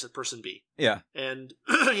daggers at person B. Yeah, and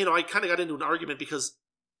I kind of got into an argument because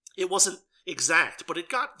it wasn't exact, but it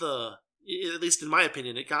got at least in my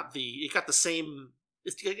opinion, it got the same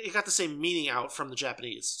meaning out from the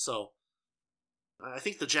Japanese. So I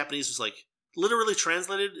think the Japanese was like literally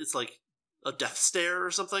translated. It's like a death stare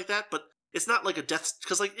or something like that, but it's not like a death,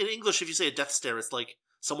 because like in English, if you say a death stare, it's like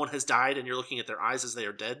someone has died and you're looking at their eyes as they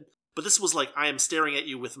are dead. But this was like, I am staring at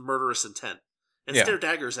you with murderous intent, and stare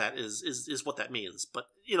daggers at is what that means. But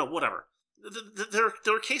whatever.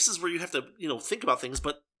 There are cases where you have to think about things,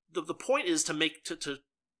 but the point is to make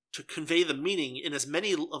to convey the meaning in as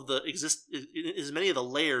many of the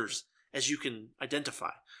layers as you can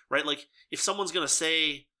identify, right? Like, if someone's going to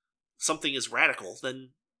say something is radical,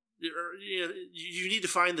 then you need to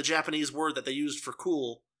find the Japanese word that they used for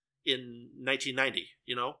cool in 1990,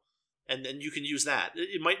 and then you can use that.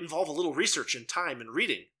 It might involve a little research and time and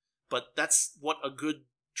reading, but that's what a good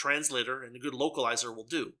translator and a good localizer will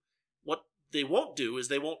do. What they won't do is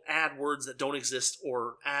they won't add words that don't exist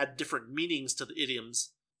or add different meanings to the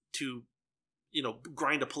idioms to,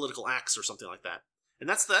 grind a political axe or something like that. And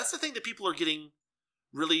that's the thing that people are getting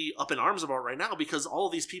really up in arms about right now, because all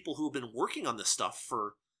of these people who have been working on this stuff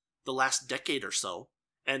for the last decade or so,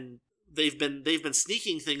 and they've been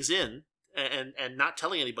sneaking things in and not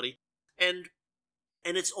telling anybody, and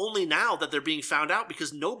it's only now that they're being found out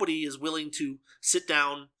because nobody is willing to sit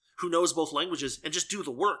down who knows both languages and just do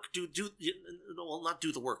the work. Not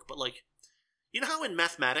do the work, but like, how in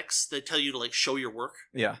mathematics they tell you to like show your work?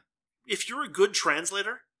 Yeah. If you're a good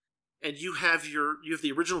translator and you have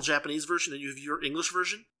the original Japanese version and you have your English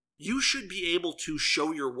version, you should be able to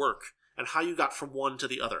show your work and how you got from one to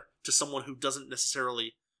the other to someone who doesn't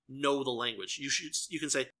necessarily know the language. You can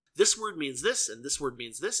say, this word means this and this word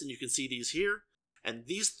means this, and you can see these here, and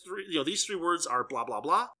these three words are blah blah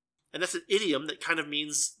blah, and that's an idiom that kind of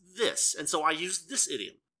means this, and so I use this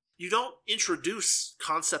idiom. You don't introduce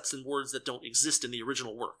concepts and words that don't exist in the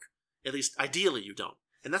original work. At least, ideally, you don't.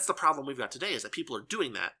 And that's the problem we've got today, is that people are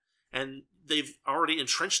doing that, and they've already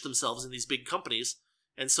entrenched themselves in these big companies,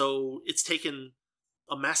 and so it's taken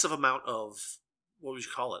a massive amount of, what would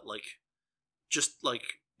you call it,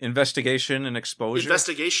 investigation and exposure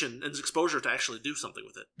to actually do something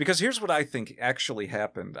with it. Because here's what I think actually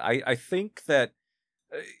happened. I think that,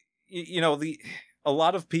 a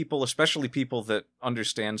lot of people, especially people that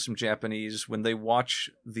understand some Japanese, when they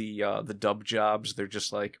watch the dub jobs, they're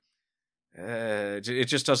just like, it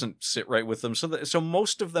just doesn't sit right with them. So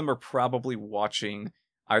most of them are probably watching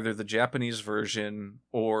either the Japanese version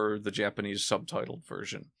or the Japanese subtitled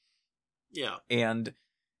version. Yeah. And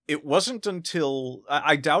it wasn't until,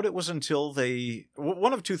 I doubt it was until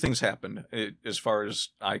one of two things happened, as far as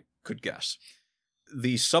I could guess.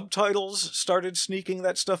 The subtitles started sneaking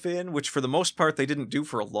that stuff in, which for the most part they didn't do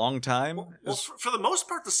for a long time. Well, for the most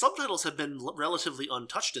part, the subtitles have been relatively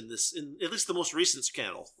untouched in at least the most recent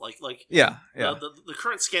scandal. The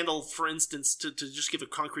current scandal, for instance, to just give a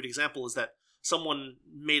concrete example, is that someone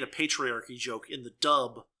made a patriarchy joke in the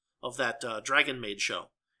dub of that Dragon Maid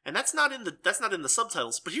show, and that's not in the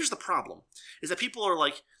subtitles. But here's the problem: is that people are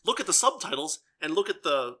like, look at the subtitles and look at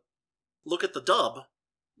the dub.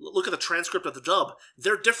 Look at the transcript of the dub.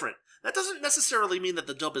 They're different. That doesn't necessarily mean that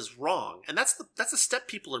the dub is wrong. And that's the step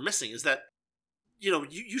people are missing, is that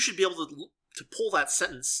you should be able to pull that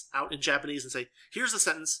sentence out in Japanese and say, here's the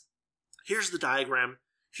sentence, here's the diagram,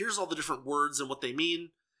 here's all the different words and what they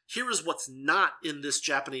mean, here is what's not in this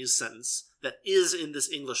Japanese sentence that is in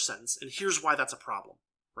this English sentence, and here's why that's a problem,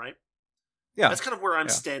 right? Yeah. That's kind of where I'm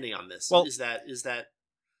standing on this. Well, is that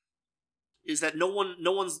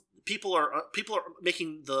people are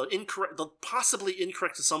making the possibly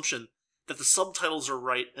incorrect assumption that the subtitles are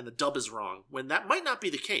right and the dub is wrong, when that might not be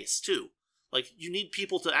the case too. Like, you need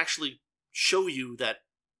people to actually show you that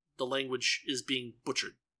the language is being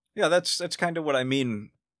butchered. Yeah, that's kind of what I mean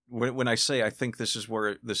when I say I think this is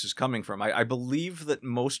where this is coming from. I believe that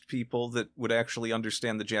most people that would actually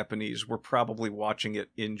understand the Japanese were probably watching it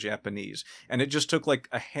in Japanese. And it just took like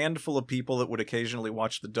a handful of people that would occasionally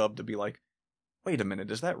watch the dub to be like, wait a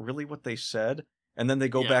minute, is that really what they said? And then they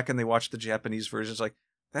go back and they watch the Japanese version. It's like,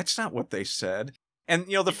 that's not what they said. And,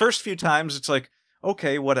 the first few times it's like,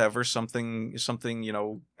 okay, whatever, something,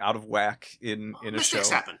 out of whack in a show. Mistakes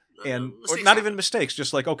happen. And or not even mistakes,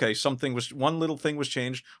 just like, okay, one little thing was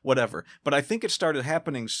changed, whatever. But I think it started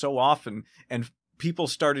happening so often, and people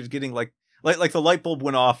started getting like the light bulb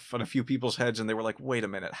went off on a few people's heads, and they were like, wait a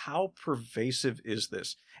minute, how pervasive is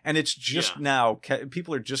this? And it's just now,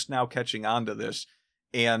 people are just now catching on to this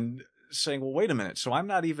and saying, well, wait a minute, so I'm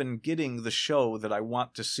not even getting the show that I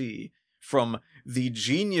want to see from the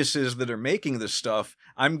geniuses that are making this stuff.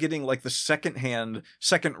 I'm getting like the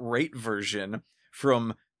second-rate version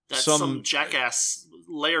from some jackass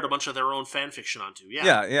layered a bunch of their own fan fiction onto.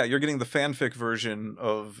 Yeah, you're getting the fanfic version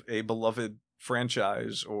of a beloved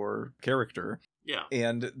franchise or character. Yeah.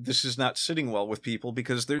 And this is not sitting well with people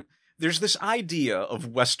because there's this idea of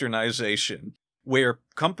westernization where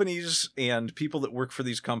companies and people that work for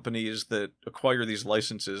these companies that acquire these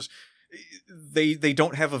licenses, they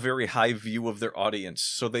don't have a very high view of their audience.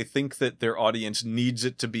 So they think that their audience needs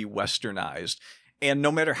it to be westernized. And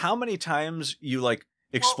no matter how many times you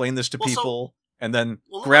explain this to people and then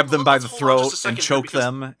grab them by the throat and choke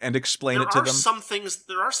them and explain it to them.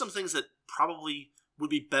 There are some things that probably would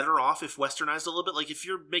be better off if westernized a little bit. Like if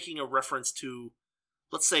you're making a reference to,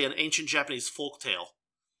 let's say, an ancient Japanese folktale,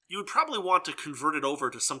 you would probably want to convert it over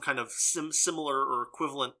to some kind of similar or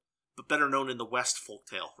equivalent, but better known in the West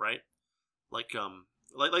folktale, right? Like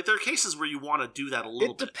there are cases where you want to do that a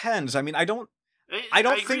little bit. It depends. I mean, I don't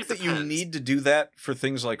think that you need to do that for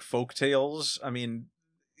things like folktales. I mean,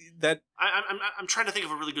 that I'm trying to think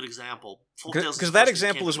of a really good example. Because that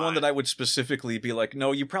example is one that I would specifically be like,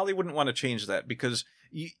 no, you probably wouldn't want to change that, because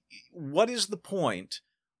what is the point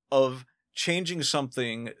of changing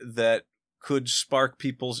something that could spark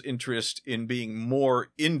people's interest in being more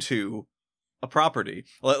into a property?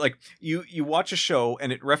 Like you watch a show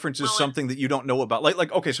and it references something that you don't know about.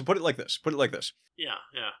 Like okay, so put it like this. Yeah.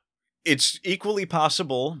 It's equally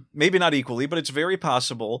possible, maybe not equally, but it's very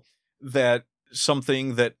possible that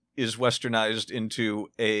something that is westernized into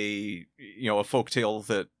a folktale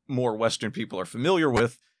that more Western people are familiar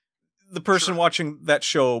with, the person watching that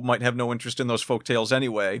show might have no interest in those folktales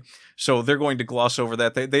anyway, so they're going to gloss over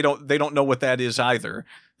that. They don't know what that is either.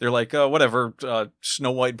 They're like, whatever,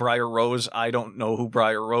 Snow White, Briar Rose. I don't know who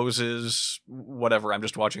Briar Rose is. Whatever. I'm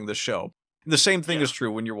just watching this show. The same thing is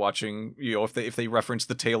true when you're watching, if they reference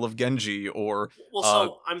the Tale of Genji or. Well,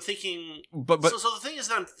 so I'm thinking. But so the thing is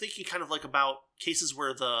that I'm thinking kind of like about cases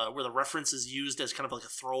where the reference is used as kind of like a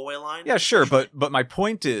throwaway line. Yeah, sure, but my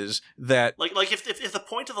point is that like if the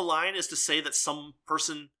point of the line is to say that some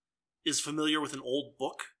person is familiar with an old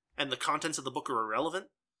book and the contents of the book are irrelevant,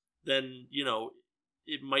 then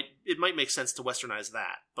it might make sense to westernize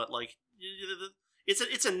that. But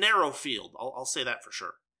it's a narrow field. I'll say that for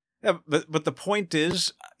sure. Yeah, but the point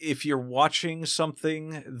is, if you're watching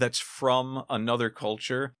something that's from another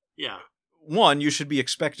culture, one, you should be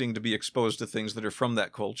expecting to be exposed to things that are from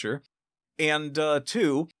that culture, and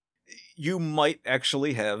two, you might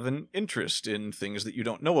actually have an interest in things that you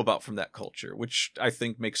don't know about from that culture, which I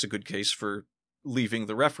think makes a good case for leaving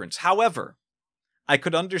the reference. However, I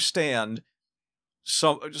could understand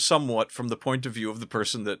somewhat from the point of view of the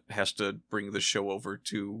person that has to bring the show over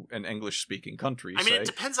to an English-speaking country. I mean, it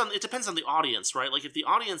depends on the audience, right? Like if the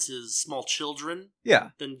audience is small children,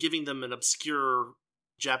 then giving them an obscure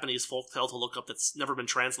Japanese folktale to look up that's never been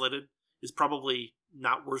translated is probably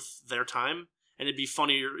not worth their time. And it'd be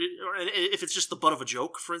funnier if it's just the butt of a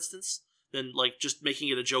joke, for instance, than just making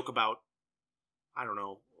it a joke about, I don't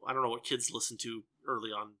know what kids listen to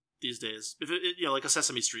early on these days. If like a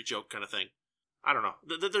Sesame Street joke kind of thing. I don't know.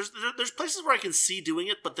 There's places where I can see doing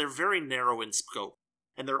it, but they're very narrow in scope,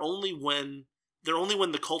 and they're only when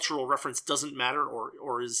the cultural reference doesn't matter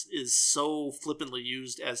or is so flippantly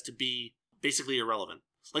used as to be basically irrelevant.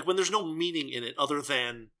 Like when there's no meaning in it other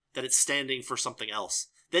than that it's standing for something else.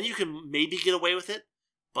 Then you can maybe get away with it,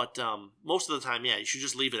 but most of the time, yeah, you should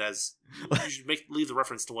just leave it as you should leave the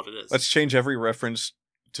reference to what it is. Let's change every reference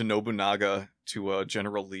to Nobunaga to a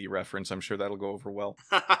General Lee reference. I'm sure that'll go over well.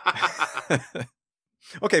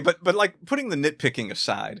 Okay, but like putting the nitpicking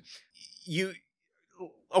aside,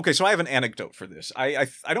 okay, so I have an anecdote for this. I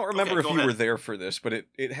don't remember if you were there for this, but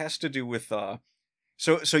it has to do with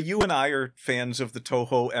so you and I are fans of the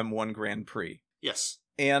Toho M1 Grand Prix. Yes.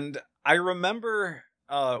 And I remember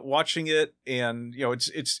watching it, and you know,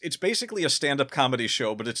 it's basically a stand-up comedy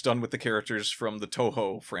show, but it's done with the characters from the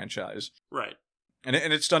Toho franchise. Right. And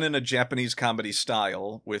it's done in a Japanese comedy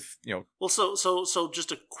style with, you know... Well, so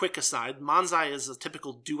just a quick aside, Manzai is a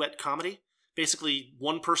typical duet comedy. Basically,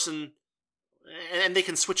 one person, and they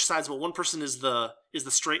can switch sides, but one person is the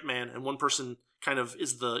straight man, and one person kind of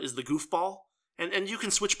is the goofball. And you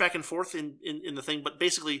can switch back and forth in the thing, but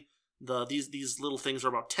basically these little things are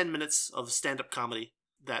about 10 minutes of stand-up comedy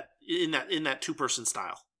that in that two-person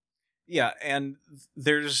style. Yeah, and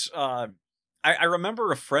there's I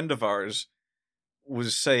remember a friend of ours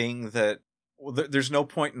was saying that there's no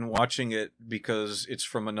point in watching it because it's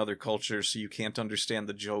from another culture, so you can't understand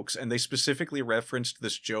the jokes. And they specifically referenced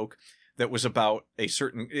this joke that was about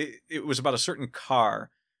it was about a certain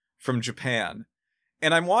car from Japan.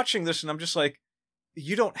 And I'm watching this and I'm just like,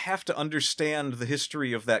 you don't have to understand the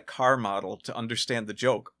history of that car model to understand the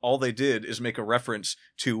joke. All they did is make a reference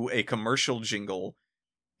to a commercial jingle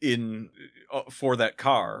for that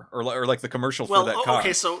car, or like the commercial for that car.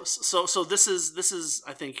 Okay, so this is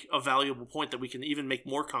I think a valuable point that we can even make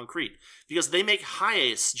more concrete, because they make high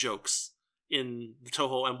ace jokes in the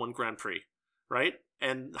Toho M1 Grand Prix, right?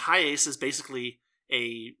 And high ace is basically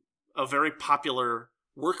a very popular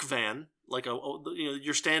work van, like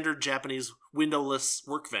your standard Japanese windowless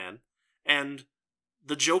work van, and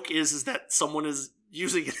the joke is that someone is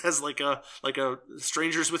using it as like a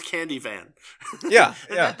strangers with candy van. Yeah,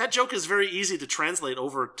 yeah. That joke is very easy to translate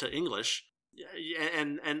over to English,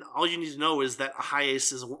 and all you need to know is that a high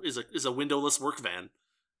ace is a windowless work van,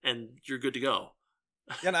 and you're good to go.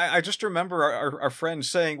 And I just remember our friend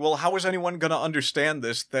saying, "Well, how is anyone going to understand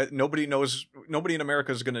this? That nobody in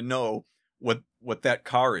America is going to know what that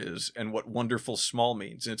car is and what wonderful small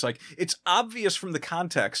means." And it's like, it's obvious from the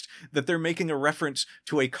context that they're making a reference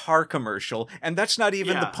to a car commercial, and that's not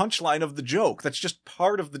even the punchline of the joke. That's just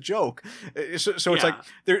part of the joke. So it's like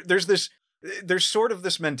there's sort of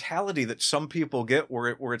this mentality that some people get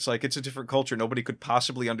where it's like, it's a different culture, nobody could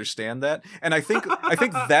possibly understand that. And I think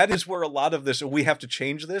that is where a lot of this, we have to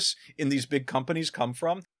change this in these big companies, come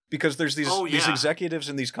from. Because there's these executives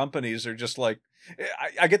in these companies are just like,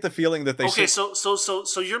 I get the feeling that they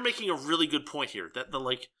so you're making a really good point here,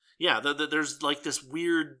 that there's like this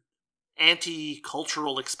weird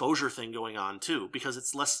anti-cultural exposure thing going on too, because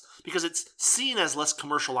it's seen as less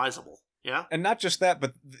commercializable. Yeah. And not just that,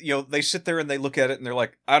 but you know, they sit there and they look at it and they're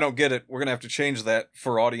like, I don't get it. We're going to have to change that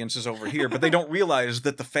for audiences over here. But they don't realize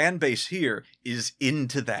that the fan base here is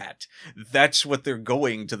into that. That's what they're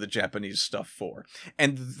going to the Japanese stuff for.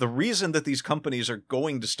 And the reason that these companies are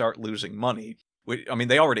going to start losing money, I mean,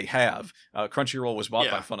 they already have. Crunchyroll was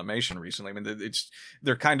bought by Funimation recently. I mean,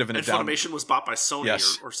 they're kind of in a Funimation was bought by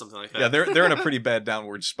Sony or something like that. Yeah, they're in a pretty bad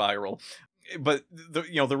downward spiral. But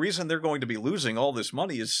the reason they're going to be losing all this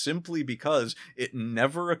money is simply because it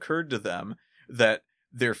never occurred to them that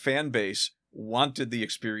their fan base wanted the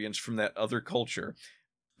experience from that other culture.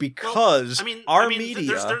 Because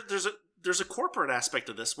media, there's a corporate aspect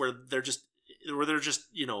of this where they're just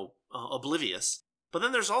oblivious. But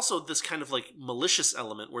then there's also this kind of like malicious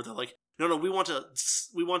element where they're like, no, we want to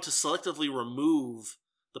selectively remove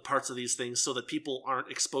the parts of these things so that people aren't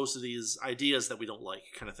exposed to these ideas that we don't like,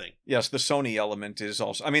 kind of thing. Yes, the Sony element is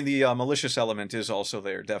also... I mean, the malicious element is also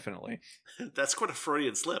there, definitely. That's quite a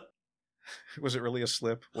Freudian slip. Was it really a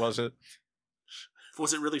slip? Was it?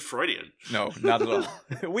 Was it really Freudian? No, not at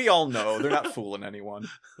all. We all know. They're not fooling anyone.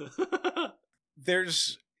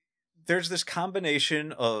 There's this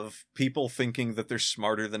combination of people thinking that they're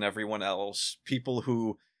smarter than everyone else, people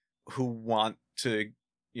who want to...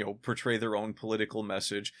 portray their own political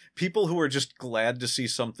message. People who are just glad to see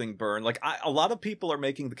something burn. Like, a lot of people are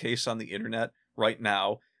making the case on the internet right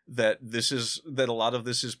now that a lot of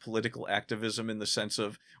this is political activism, in the sense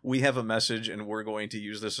of, we have a message and we're going to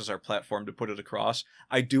use this as our platform to put it across.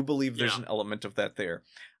 I do believe there's an element of that there.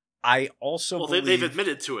 I also believe... they've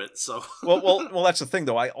admitted to it, so... well, that's the thing,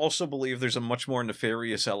 though. I also believe there's a much more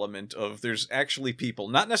nefarious element of, there's actually people,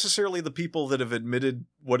 not necessarily the people that have admitted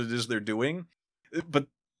what it is they're doing, but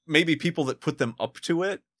maybe people that put them up to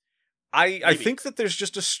it I think that there's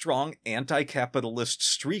just a strong anti-capitalist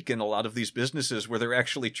streak in a lot of these businesses where they're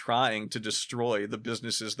actually trying to destroy the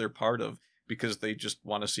businesses they're part of because they just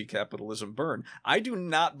want to see capitalism burn. I do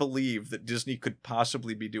not believe that Disney could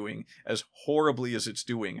possibly be doing as horribly as it's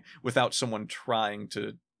doing without someone trying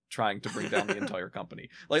to bring down the entire company.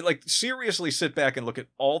 Like seriously sit back and look at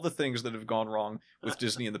all the things that have gone wrong with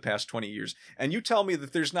Disney in the past 20 years. And you tell me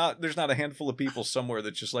that there's not a handful of people somewhere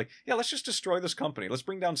that's just like, yeah, let's just destroy this company. Let's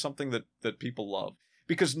bring down something that people love.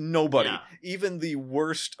 Because nobody, even the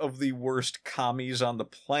worst of the worst commies on the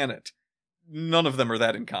planet, none of them are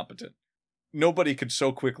that incompetent. Nobody could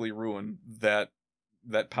so quickly ruin that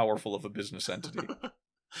powerful of a business entity.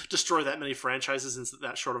 Destroy that many franchises in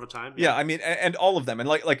that short of a time. Yeah, I mean, and all of them, and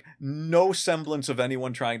like no semblance of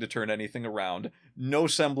anyone trying to turn anything around, no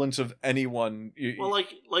semblance of anyone. Well,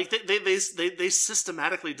 like they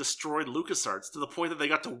systematically destroyed LucasArts to the point that they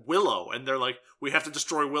got to Willow, and they're like, we have to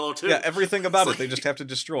destroy Willow too. Yeah, everything about it they just have to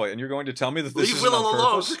destroy, and you're going to tell me that this leave Willow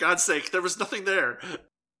alone, for God's sake. There was nothing there.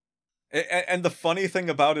 And the funny thing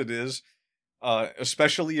about it is,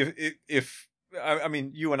 especially if I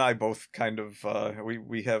mean, you and I both kind of,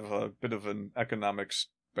 we have a bit of an economics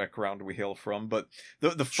background we hail from, but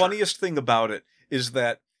the funniest thing about it is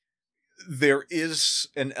that there is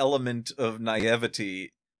an element of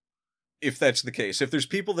naivety if that's the case. If there's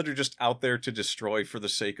people that are just out there to destroy for the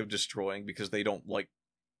sake of destroying because they don't like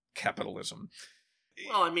capitalism.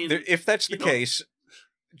 Well, I mean, if that's the case,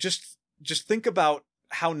 just think about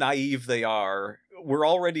how naive they are. We're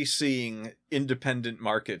already seeing independent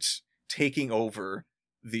markets taking over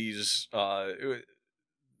these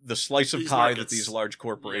the slice of pie that these large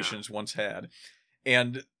corporations once had,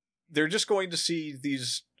 and they're just going to see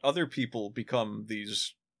these other people become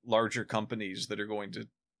these larger companies that are going to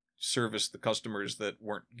service the customers that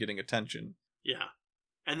weren't getting attention. Yeah,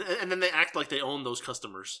 and then they act like they own those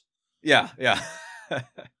customers. Yeah.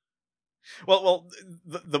 well,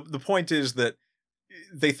 the point is that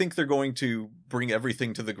they think they're going to bring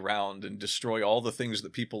everything to the ground and destroy all the things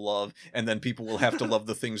that people love, and then people will have to love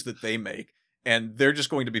the things that they make. And they're just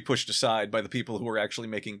going to be pushed aside by the people who are actually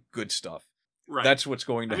making good stuff. Right. That's what's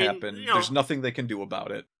going to happen. There's nothing they can do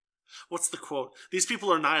about it. What's the quote? These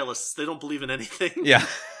people are nihilists. They don't believe in anything. Yeah.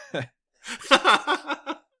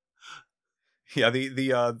 Yeah,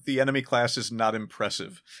 the enemy class is not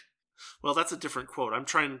impressive. Well, that's a different quote. I'm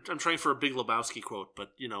trying for a Big Lebowski quote,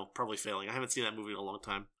 but probably failing. I haven't seen that movie in a long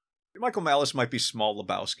time. Michael Malice might be Small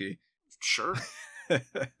Lebowski. Sure.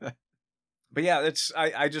 But yeah,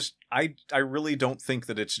 I really don't think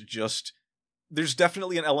that it's just. There's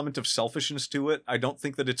definitely an element of selfishness to it. I don't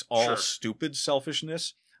think that it's all stupid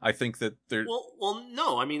selfishness. I think that there. Well,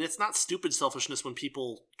 no. I mean, it's not stupid selfishness when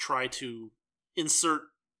people try to insert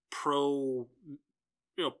pro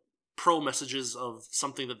messages of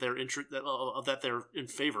something that they're that they're in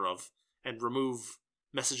favor of, and remove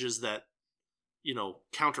messages that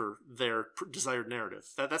counter their desired narrative.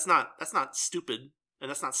 That's not stupid, and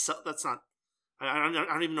that's not. I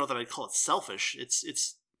don't even know that I'd call it selfish.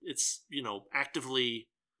 It's actively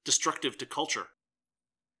destructive to culture.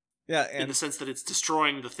 Yeah, and in the sense that it's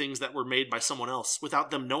destroying the things that were made by someone else without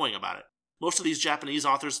them knowing about it. Most of these Japanese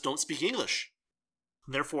authors don't speak English.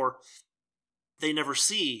 Therefore, they never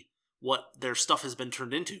see what their stuff has been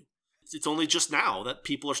turned into. It's only just now that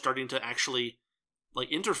people are starting to actually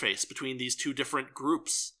interface between these two different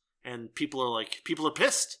groups, and people are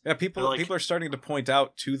pissed. Yeah, people are starting to point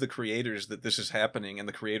out to the creators that this is happening, and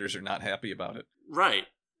the creators are not happy about it. Right.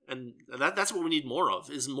 And that's what we need more of,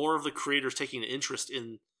 is more of the creators taking an interest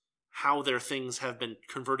in how their things have been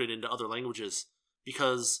converted into other languages,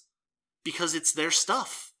 because it's their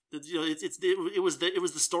stuff. It was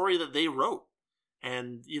the story that they wrote,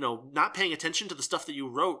 and not paying attention to the stuff that you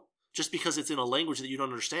wrote just because it's in a language that you don't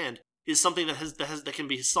understand is something that can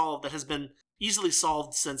be solved, that has been easily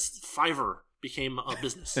solved since Fiverr became a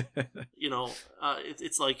business.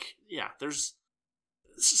 It's like, yeah, there's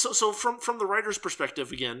so from the writer's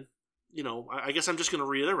perspective again, I guess I'm just going to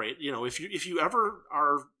reiterate, if you ever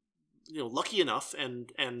are lucky enough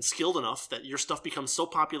and skilled enough that your stuff becomes so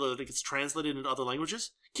popular that it gets translated into other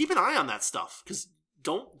languages, keep an eye on that stuff, because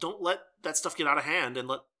don't let that stuff get out of hand and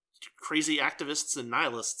let crazy activists and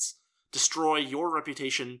nihilists destroy your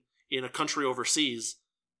reputation in a country overseas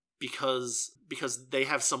because they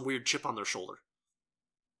have some weird chip on their shoulder.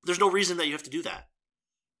 There's no reason that you have to do that.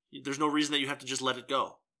 There's no reason that you have to just let it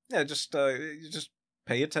go. Yeah, just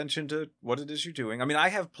pay attention to what it is you're doing. I mean, I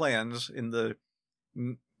have plans in the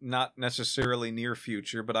not necessarily near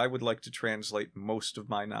future, but I would like to translate most of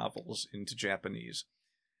my novels into Japanese.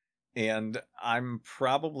 And I'm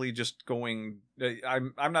probably just going...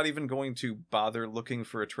 I'm not even going to bother looking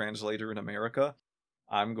for a translator in America.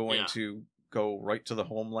 I'm going to go right to the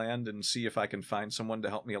homeland and see if I can find someone to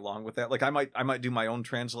help me along with that. Like, I might do my own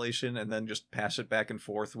translation and then just pass it back and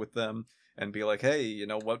forth with them and be like, hey, you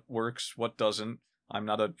know, what works, what doesn't? I'm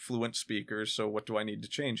not a fluent speaker, so what do I need to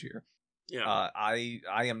change here? Yeah. I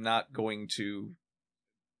am not going to...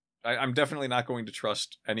 I'm definitely not going to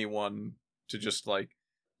trust anyone to just, like,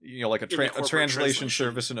 you know, like a translation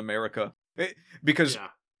service in America. Because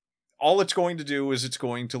all it's going to do is it's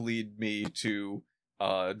going to lead me to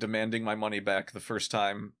demanding my money back the first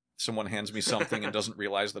time someone hands me something and doesn't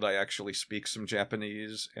realize that I actually speak some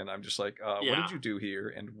Japanese. And I'm just like, what did you do here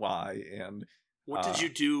and why? And what did you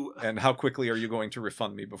do? And how quickly are you going to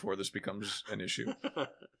refund me before this becomes an issue?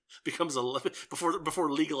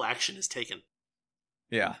 before legal action is taken.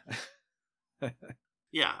 Yeah.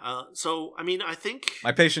 Yeah, so, I mean, I think...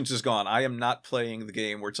 My patience is gone. I am not playing the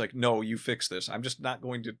game where it's like, no, you fix this. I'm just not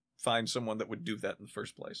going to find someone that would do that in the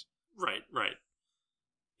first place. Right.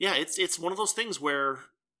 Yeah, it's one of those things where,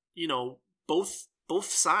 you know, both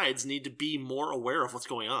sides need to be more aware of what's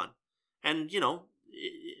going on. And, you know,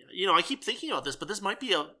 I keep thinking about this, but this might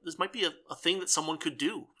be a thing that someone could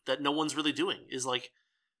do that no one's really doing, is, like,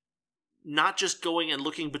 not just going and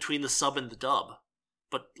looking between the sub and the dub,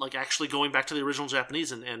 but, like, actually going back to the original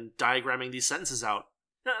Japanese and diagramming these sentences out.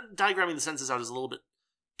 Diagramming the sentences out is a little bit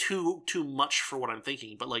too much for what I'm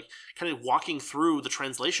thinking, but, like, kind of walking through the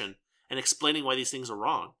translation and explaining why these things are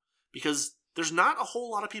wrong. Because there's not a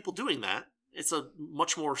whole lot of people doing that. It's a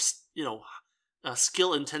much more, you know,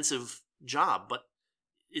 skill-intensive job, but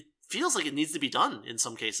it feels like it needs to be done in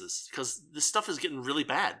some cases, because this stuff is getting really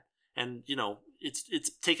bad. And, you know, it's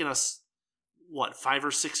taken us... 5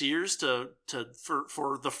 or 6 years for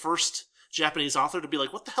the first Japanese author to be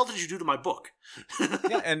like, what the hell did you do to my book?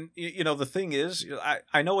 Yeah, and you know, the thing is,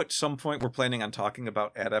 I know at some point we're planning on talking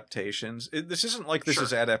about adaptations. This isn't like this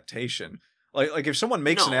is adaptation. Like if someone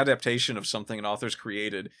makes an adaptation of something an author's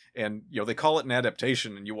created, and you know they call it an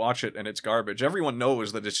adaptation, and you watch it and it's garbage, everyone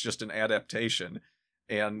knows that it's just an adaptation,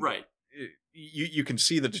 and you can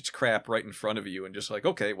see that it's crap right in front of you, and just like,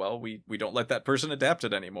 okay, well, we don't let that person adapt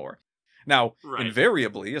it anymore. Now,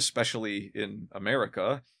 invariably, especially in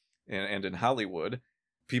America and in Hollywood,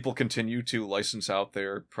 people continue to license out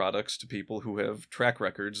their products to people who have track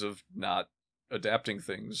records of not adapting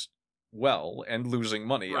things well and losing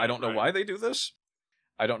money. I don't know why they do this.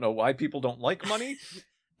 I don't know why people don't like money,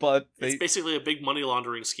 but it's basically a big money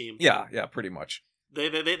laundering scheme. Yeah, pretty much. They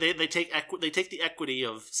take the equity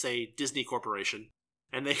of, say, Disney Corporation,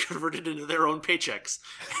 and they convert it into their own paychecks.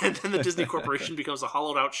 And then the Disney Corporation becomes a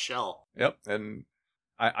hollowed-out shell. Yep, and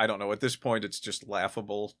I don't know. At this point, it's just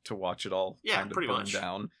laughable to watch it all kind of burn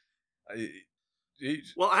down.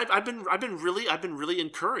 Well, I've been really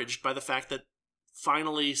encouraged by the fact that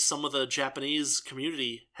finally some of the Japanese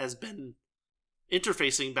community has been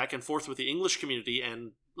interfacing back and forth with the English community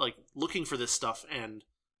and, like, looking for this stuff and,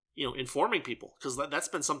 you know, informing people, because that's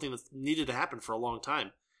been something that's needed to happen for a long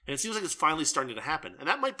time. And it seems like it's finally starting to happen. And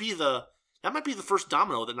that might be the first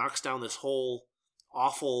domino that knocks down this whole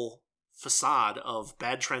awful facade of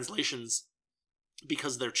bad translations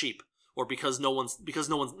because they're cheap, or because no one's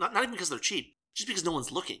not even because they're cheap, just because no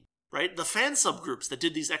one's looking. Right? The fan subgroups that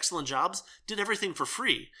did these excellent jobs did everything for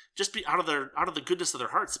free, just out of the goodness of their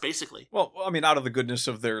hearts, basically. Well, I mean, out of the goodness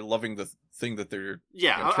of their loving the thing that they're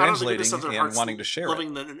translating and hearts, wanting to share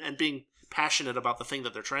loving it, and being passionate about the thing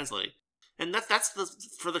that they're translating. And that's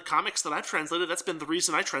for the comics that I've translated. That's been the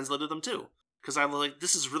reason I translated them too, because I'm like,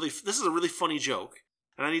 this is a really funny joke,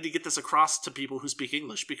 and I need to get this across to people who speak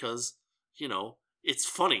English because, you know, it's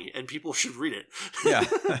funny and people should read it. Yeah.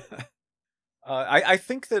 I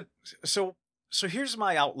think that so here's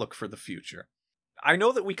my outlook for the future. I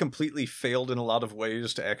know that we completely failed in a lot of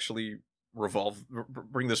ways to actually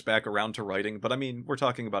bring this back around to writing, but I mean, we're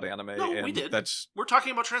talking about anime. No, and we did. We're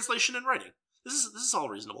talking about translation and writing. This is all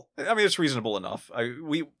reasonable. I mean, it's reasonable enough.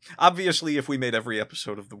 We obviously, if we made every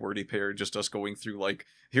episode of the Wordy Pair just us going through, like,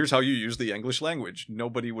 here's how you use the English language,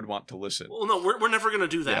 nobody would want to listen. Well, no, we're never going to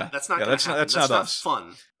do that. Yeah. That's not going to happen. That's not us.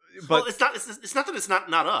 Fun. But well, it's not that it's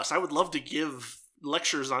not us. I would love to give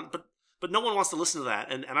lectures on, but no one wants to listen to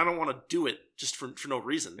that, and I don't want to do it just for no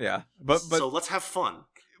reason. Yeah, but so let's have fun.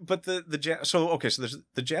 But so there's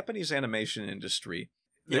the Japanese animation industry.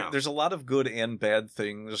 There's a lot of good and bad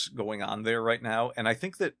things going on there right now, and I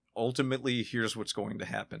think that ultimately here's what's going to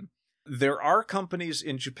happen. There are companies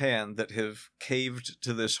in Japan that have caved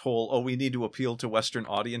to this whole, we need to appeal to Western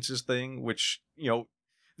audiences thing, which, you know,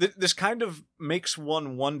 This kind of makes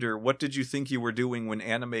one wonder, what did you think you were doing when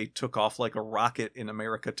anime took off like a rocket in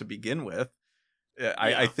America to begin with?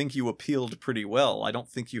 I think you appealed pretty well. I don't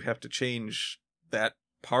think you have to change that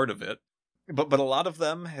part of it. But a lot of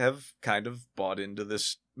them have kind of bought into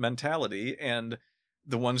this mentality, and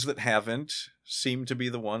the ones that haven't seem to be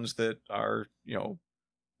the ones that are,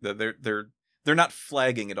 they're not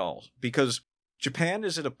flagging at all, because Japan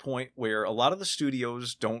is at a point where a lot of the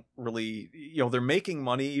studios don't really, they're making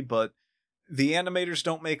money, but the animators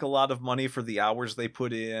don't make a lot of money for the hours they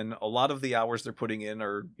put in. A lot of the hours they're putting in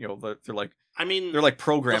are, they're like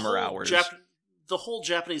programmer hours. The whole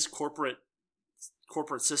Japanese corporate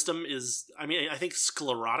system is, I think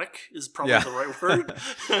sclerotic is probably the right word.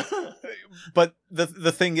 But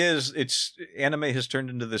the thing is, anime has turned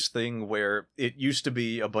into this thing where it used to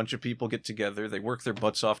be a bunch of people get together, they work their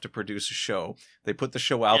butts off to produce a show, they put the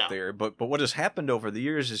show out there. But what has happened over the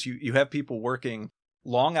years is you have people working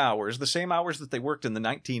long hours, the same hours that they worked in the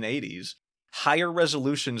 1980s, higher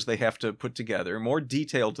resolutions they have to put together, more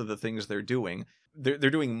detail to the things they're doing. They're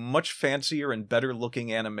doing much fancier and better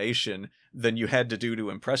looking animation than you had to do to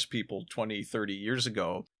impress people 20, 30 years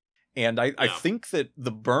ago. And I think that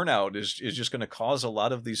the burnout is just going to cause a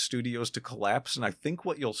lot of these studios to collapse. And I think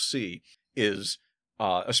what you'll see is,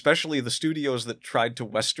 especially the studios that tried to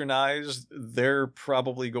westernize, they're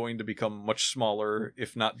probably going to become much smaller,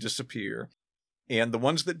 if not disappear. And the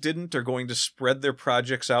ones that didn't are going to spread their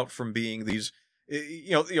projects out from being these,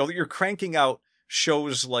 you're cranking out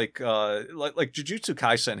shows like Jujutsu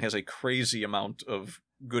Kaisen has a crazy amount of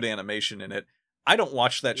good animation in it. I don't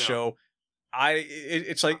watch that show.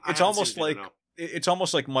 It's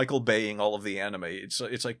almost like Michael Baying all of the anime.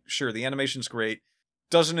 It's like, sure, the animation's great,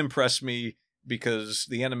 doesn't impress me because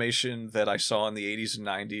the animation that I saw in the 80s and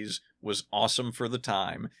 90s was awesome for the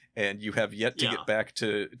time, and you have yet to get back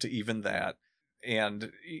to even that.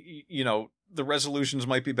 And the resolutions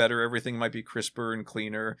might be better, everything might be crisper and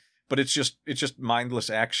cleaner, but it's just mindless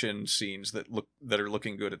action scenes that are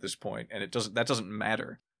looking good at this point, and that doesn't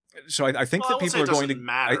matter. So I think that people are going to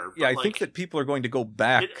matter. I think that people are going to go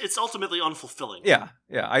back. It's ultimately unfulfilling. Yeah.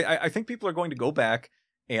 I think people are going to go back,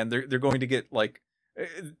 and they're going to get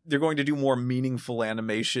they're going to do more meaningful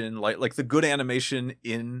animation. Like the good animation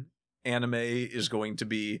in anime is going to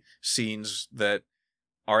be scenes that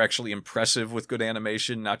are actually impressive with good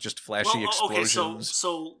animation, not just flashy explosions. Okay,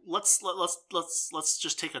 so let's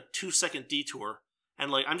just take a 2-second detour,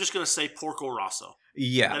 and I'm just gonna say Porco Rosso.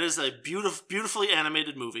 Yeah, that is a beautifully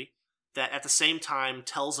animated movie that at the same time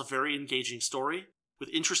tells a very engaging story with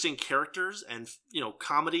interesting characters and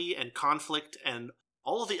comedy and conflict and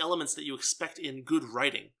all of the elements that you expect in good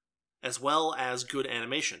writing, as well as good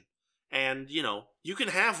animation. And you can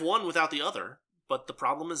have one without the other, but the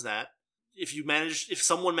problem is that if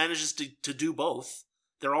someone manages to do both,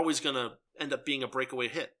 they're always going to end up being a breakaway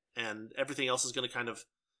hit, and everything else is going to kind of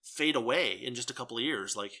fade away in just a couple of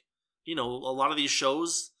years. A lot of these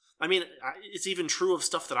shows, it's even true of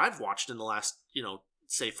stuff that I've watched in the last,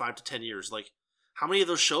 say 5 to 10 years. How many of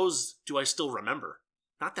those shows do I still remember?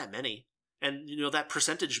 Not that many. And, that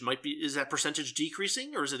percentage is that percentage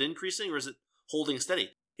decreasing, or is it increasing, or is it holding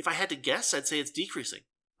steady? If I had to guess, I'd say it's decreasing,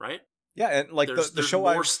 right? Yeah, and there's show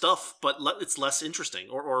more stuff, but it's less interesting,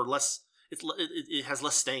 or less. It has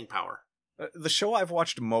less staying power. The show I've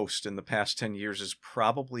watched most in the past 10 years is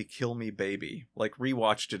probably Kill Me Baby.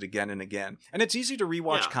 Rewatched it again and again, and it's easy to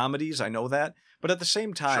rewatch comedies. I know that, but at the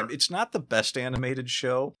some time, it's not the best animated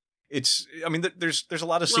show. There's a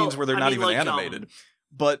lot of scenes where they're not even animated,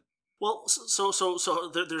 but. Well, so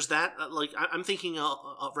there's that. I'm thinking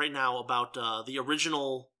right now about the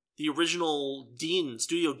original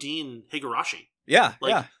Studio Dean Higurashi. Yeah,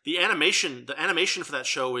 the animation for that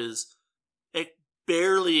show is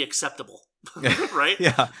barely acceptable, right?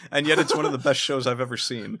 Yeah, and yet it's one of the best shows I've ever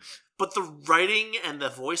seen. But the writing and the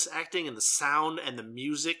voice acting and the sound and the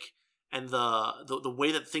music and the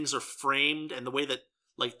way that things are framed and the way that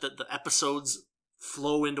the episodes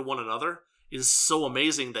flow into one another is so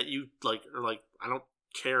amazing that you are I don't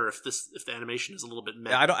care if the animation is a little bit meh.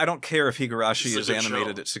 Yeah, I don't care if Higurashi is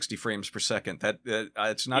animated at 60 frames per second. That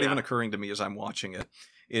it's not even occurring to me as I'm watching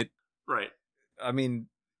it. Right.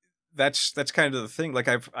 That's kind of the thing.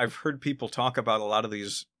 I've heard people talk about a lot of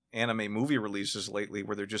these anime movie releases lately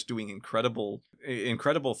where they're just doing incredible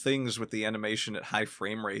things with the animation at high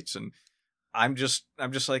frame rates, and I'm just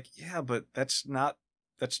like, yeah, but that's not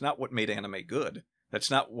what made anime good. That's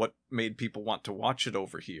not what made people want to watch it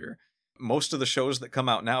over here. Most of the shows that come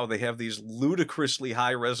out now, they have these ludicrously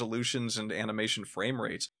high resolutions and animation frame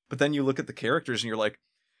rates. But then you look at the characters and you're like,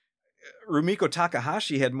 Rumiko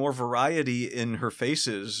Takahashi had more variety in her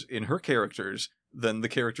faces, in her characters, than the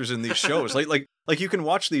characters in these shows. Like you can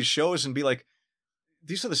watch these shows and be like,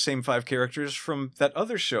 these are the same 5 characters from that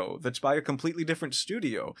other show that's by a completely different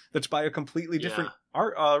studio, that's by a completely different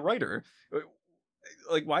writer.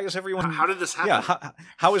 Like, why is everyone... How did this happen? Yeah,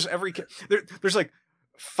 how is every... There's like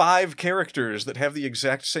 5 characters that have the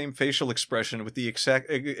exact same facial expression with the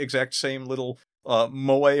exact same little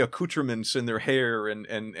moe accoutrements in their hair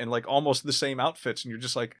and like almost the same outfits, and you're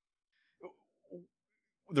just like...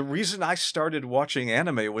 The reason I started watching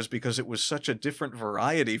anime was because it was such a different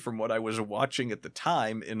variety from what I was watching at the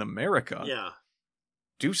time in America. Yeah.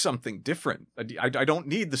 Do something different. I don't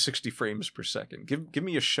need the 60 frames per second. Give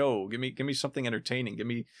me a show. Give me something entertaining. Give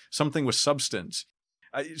me something with substance.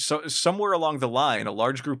 So somewhere along the line, a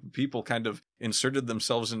large group of people kind of inserted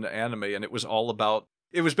themselves into anime, and it was all about...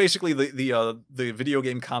 It was basically the video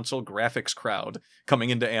game console graphics crowd coming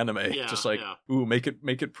into anime. Yeah, just like, ooh, make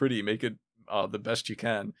it pretty, make it the best you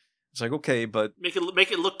can. It's like, okay, but make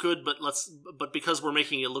it look good, but because we're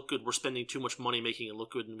making it look good, we're spending too much money making it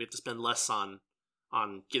look good, and we have to spend less on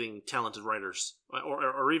getting talented writers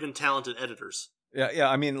or even talented editors. Yeah.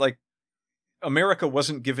 I mean, like, America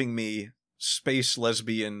wasn't giving me space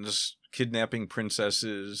lesbians kidnapping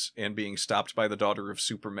princesses and being stopped by the daughter of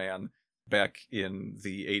Superman back in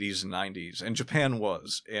the 80s and 90s, and Japan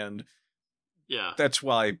was, and that's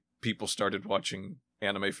why people started watching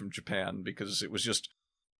anime from Japan, because it was just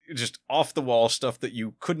off the wall stuff that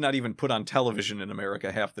you could not even put on television in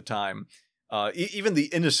America half the time. Even the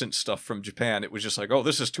innocent stuff from Japan, it was just like, oh,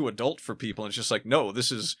 this is too adult for people. And it's just like, no,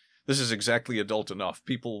 this is exactly adult enough.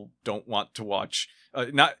 People don't want to watch.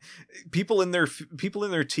 Not people in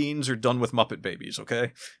their teens are done with Muppet Babies.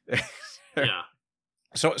 Okay. Yeah.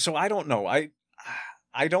 So I don't know. I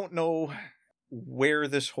don't know where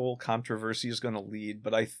this whole controversy is going to lead,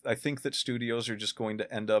 but I think that studios are just going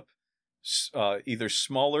to end up either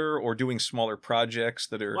smaller or doing smaller projects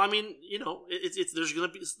that are... Well, I mean, there's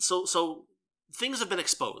going to be... So things have been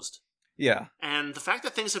exposed. Yeah. And the fact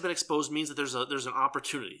that things have been exposed means that there's an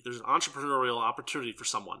opportunity. There's an entrepreneurial opportunity for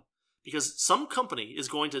someone. Because some company is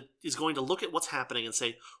going to look at what's happening and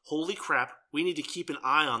say, holy crap, we need to keep an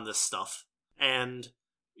eye on this stuff. And,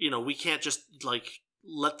 we can't just, like,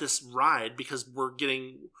 let this ride, because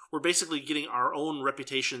we're basically getting our own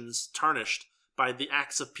reputations tarnished by the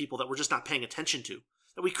acts of people that we're just not paying attention to,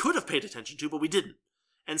 that we could have paid attention to, but we didn't.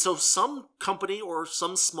 And so some company or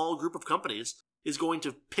some small group of companies is going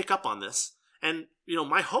to pick up on this. And,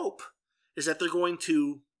 my hope is that they're going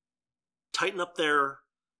to tighten up their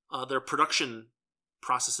production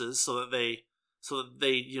processes so that they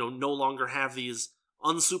no longer have these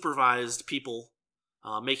unsupervised people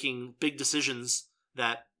making big decisions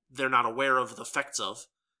that they're not aware of the effects of.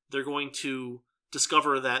 They're going to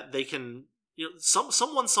discover that they can,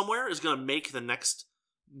 someone somewhere is going to make the next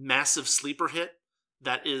massive sleeper hit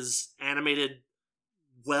that is animated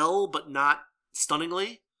well, but not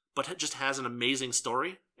stunningly, but just has an amazing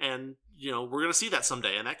story. And, we're going to see that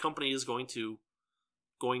someday. And that company is going to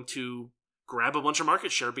grab a bunch of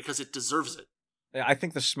market share because it deserves it. I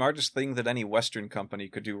think the smartest thing that any Western company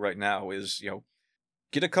could do right now is,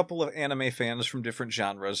 get a couple of anime fans from different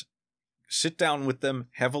genres, sit down with them,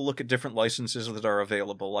 have a look at different licenses that are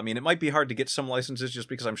available. I mean, it might be hard to get some licenses just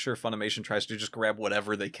because I'm sure Funimation tries to just grab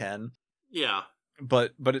whatever they can. Yeah.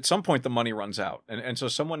 But at some point the money runs out. And so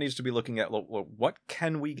someone needs to be looking at, what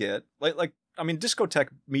can we get? Like I mean, Discotek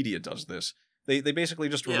Media does this. They basically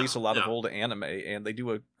just release a lot of old anime, and they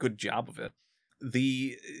do a good job of it.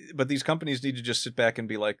 But these companies need to just sit back and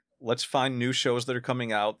be like, let's find new shows that are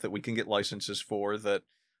coming out that we can get licenses for,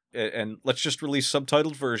 and let's just release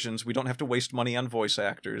subtitled versions. We don't have to waste money on voice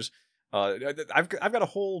actors. I've got a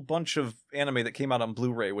whole bunch of anime that came out on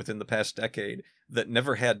Blu-ray within the past decade that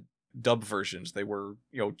never had dub versions. They were,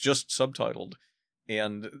 just subtitled.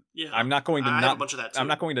 And I'm not going to have a bunch of that too. I'm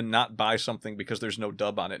not going to not buy something because there's no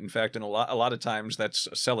dub on it. In fact, in a lot of times that's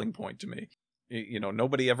a selling point to me.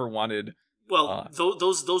 Nobody ever wanted. Well,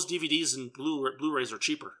 those DVDs and Blu-rays are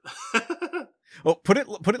cheaper. Well, put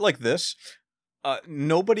it like this: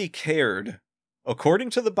 nobody cared,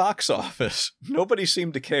 according to the box office. Nobody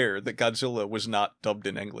seemed to care that Godzilla was not dubbed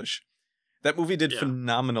in English. That movie did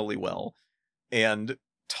phenomenally well, and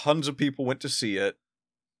tons of people went to see it,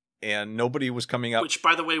 and nobody was coming out. Which,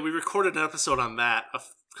 by the way, we recorded an episode on that a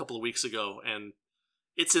couple of weeks ago, and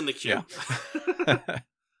it's in the queue. Yeah.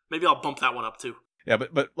 Maybe I'll bump that one up too. Yeah,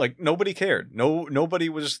 but like nobody cared. Nobody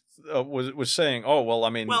was saying, "Oh, well,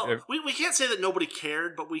 I mean." Well, we can't say that nobody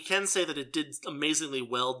cared, but we can say that it did amazingly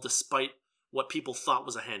well, despite what people thought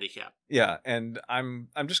was a handicap. Yeah, and I'm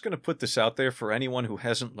just going to put this out there for anyone who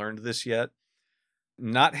hasn't learned this yet.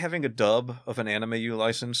 Not having a dub of an anime you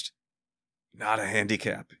licensed not a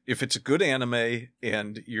handicap. If it's a good anime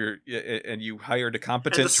and you hired a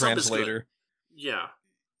competent translator. Yeah.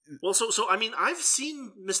 Well, so I mean, I've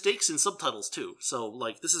seen mistakes in subtitles too. So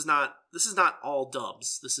like, this is not all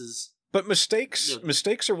dubs. This is. But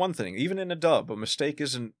mistakes are one thing. Even in a dub, a mistake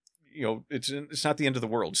isn't, it's not the end of the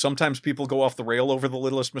world. Sometimes people go off the rail over the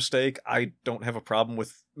littlest mistake. I don't have a problem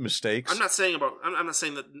with mistakes. I'm not saying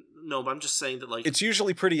that. No, but I'm just saying that, like, it's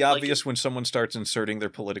usually pretty obvious when someone starts inserting their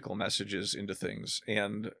political messages into things,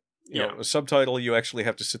 and you know, a subtitle, you actually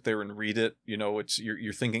have to sit there and read it. You know,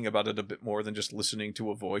 you're thinking about it a bit more than just listening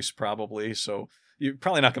to a voice, probably. So you're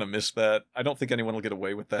probably not going to miss that. I don't think anyone will get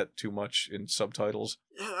away with that too much in subtitles.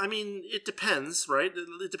 I mean, it depends, right?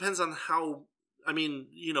 It depends on how. I mean,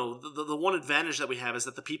 you know, the one advantage that we have is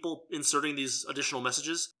that the people inserting these additional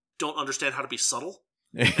messages don't understand how to be subtle.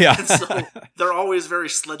 Yeah. And so they're always very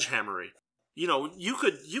sledgehammery. You know, you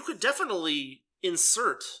could definitely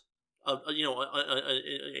insert an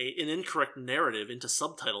incorrect narrative into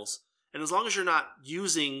subtitles, and as long as you're not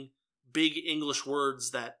using big English words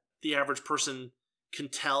that the average person can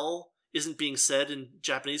tell isn't being said in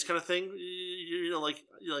Japanese, kind of thing. I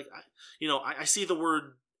see the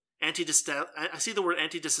word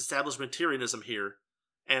anti-disestablishmentarianism here,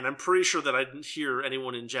 and I'm pretty sure that I didn't hear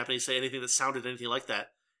anyone in Japanese say anything that sounded anything like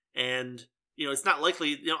that. And you know, it's not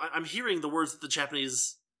likely. You know, I'm hearing the words that the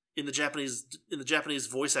Japanese in the Japanese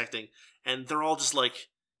voice acting, and they're all just like,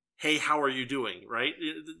 "Hey, how are you doing?" Right?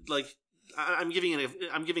 Like, I'm giving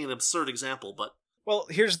an absurd example, but. Well,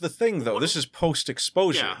 here's the thing, though. This is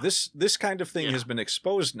post-exposure. Yeah. This kind of thing has been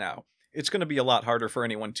exposed now. It's going to be a lot harder for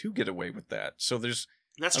anyone to get away with that. So That's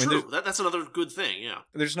true. That's another good thing, yeah.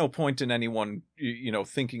 There's no point in anyone,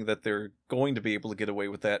 thinking that they're going to be able to get away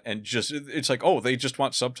with that, and it's like, oh, they just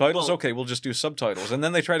want subtitles? Well, okay, we'll just do subtitles. And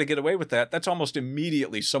then they try to get away with that. That's almost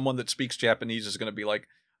immediately someone that speaks Japanese is going to be like,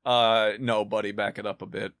 no, buddy, back it up a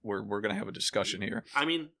bit. We're going to have a discussion here. I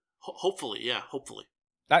mean, hopefully.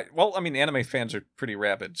 Anime fans are pretty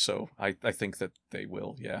rabid, so I think that they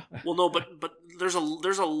will, yeah. Well, no, but there's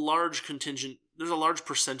a large contingent, there's a large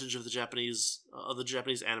percentage of the Japanese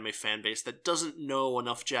anime fan base that doesn't know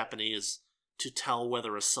enough Japanese to tell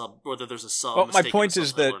whether there's a sub. Well, my point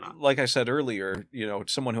is that, like I said earlier,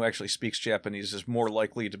 someone who actually speaks Japanese is more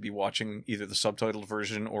likely to be watching either the subtitled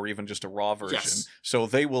version or even just a raw version. Yes. So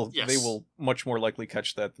they will much more likely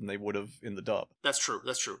catch that than they would have in the dub. That's true.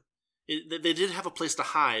 They did have a place to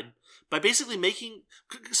hide by basically making.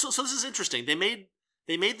 So this is interesting. They made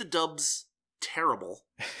the dubs terrible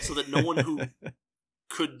so that no one who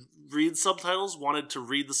could read subtitles wanted to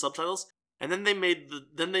read the subtitles, and then they made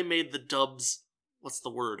the dubs. What's the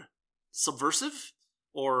word? Subversive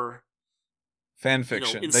or fan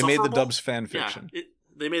fiction? They made the dubs fan fiction. Yeah,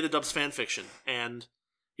 they made the dubs fan fiction, and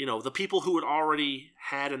the people who had already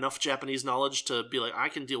had enough Japanese knowledge to be like, I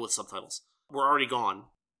can deal with subtitles, were already gone.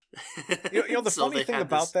 The funny thing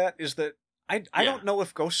about that is that I don't know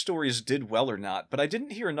if Ghost Stories did well or not, but I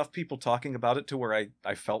didn't hear enough people talking about it to where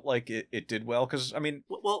I felt like it did well, because I mean,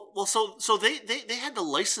 so they had to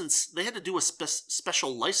license, they had to do a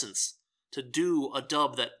special license to do a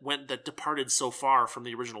dub that departed so far from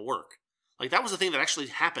the original work. Like, that was the thing that actually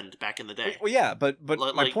happened back in the day. Well, yeah, but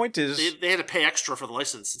my point is, they had to pay extra for the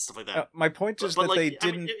license and stuff like that. My point is that they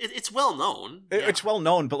didn't. It's well known. It's well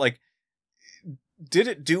known, but like, did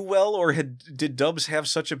it do well, or did dubs have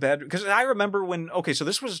such a bad? Because I remember so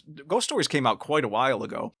Ghost Stories came out quite a while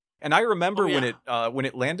ago, and I remember when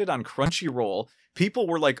it landed on Crunchyroll, people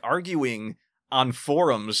were like arguing on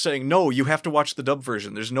forums saying, no, you have to watch the dub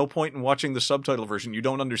version. There's no point in watching the subtitle version. You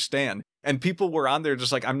don't understand. And people were on there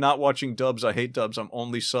just like, I'm not watching dubs. I hate dubs. I'm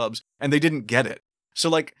only subs. And they didn't get it. So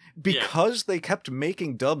like, because they kept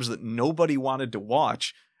making dubs that nobody wanted to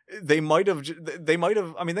watch, they might have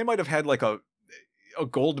had like a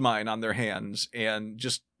gold mine on their hands, and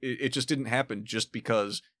it just didn't happen just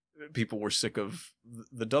because people were sick of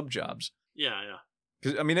the dub jobs. Yeah.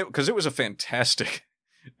 Because it was a fantastic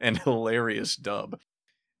and hilarious dub,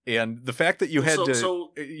 and the fact that you had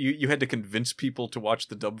you had to convince people to watch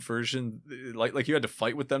the dub version, like you had to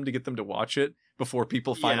fight with them to get them to watch it before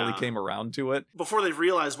people finally came around to it. Before they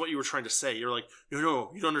realized what you were trying to say, you're like,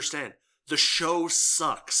 no, you don't understand. The show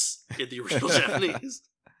sucks in the original Japanese.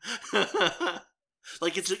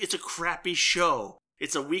 Like, it's a crappy show.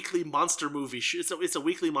 It's a weekly monster movie. It's a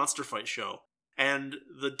weekly monster fight show, and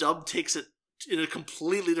the dub takes it in a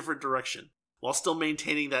completely different direction while still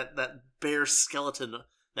maintaining that bare skeleton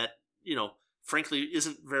that frankly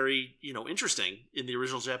isn't very interesting in the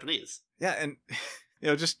original Japanese. Yeah, and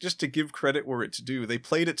just to give credit where it's due, they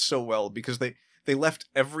played it so well because they left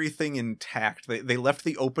everything intact. They left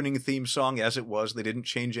the opening theme song as it was. They didn't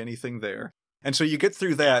change anything there. And so you get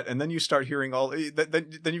through that, and then you start hearing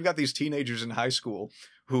then you've got these teenagers in high school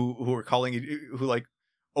who are who like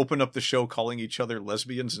open up the show calling each other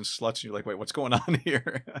lesbians and sluts, and you're like, wait, what's going on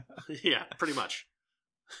here? Yeah, pretty much.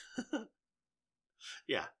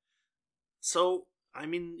 Yeah. So, I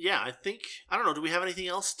mean, yeah, I don't know, do we have anything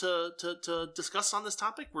else to discuss on this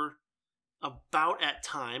topic? We're about at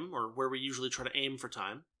time, or where we usually try to aim for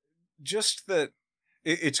time. Just that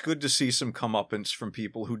it's good to see some comeuppance from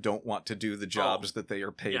people who don't want to do the jobs that they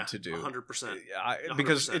are paid to do. 100%.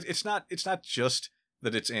 Because it's not just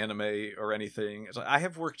that it's anime or anything. It's like, I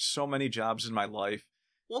have worked so many jobs in my life.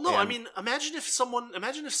 Well, no, I mean, imagine if someone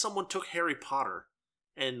took Harry Potter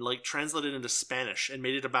and like translated it into Spanish and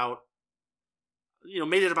made it about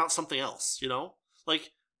something else, you know?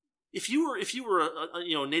 Like if you were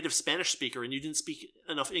a native Spanish speaker and you didn't speak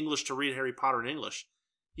enough English to read Harry Potter in English,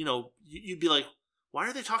 you know, you'd be like, why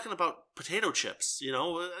are they talking about potato chips? You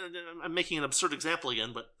know, I'm making an absurd example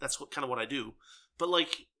again, but that's kind of what I do. But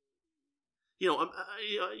like, you have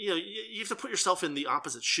to put yourself in the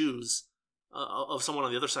opposite shoes of someone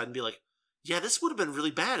on the other side and be like, yeah, this would have been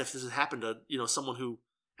really bad if this had happened to someone who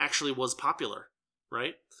actually was popular,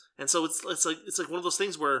 right? And so it's like one of those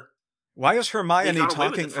things where why is Hermione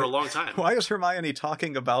talking for a long time? Why is Hermione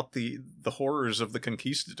talking about the horrors of the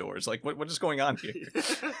conquistadors? Like what is going on here?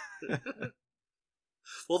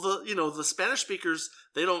 Well, the Spanish speakers,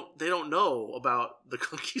 they don't know about the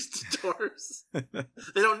conquistadors. They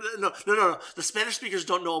don't. No. The Spanish speakers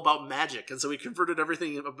don't know about magic, and so we converted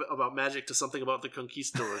everything about magic to something about the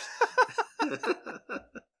conquistadors.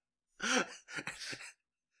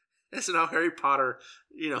 And so now Harry Potter,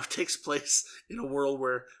 takes place in a world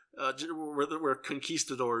where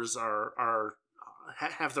conquistadors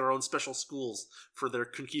have their own special schools for their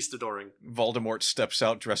conquistadoring. Voldemort steps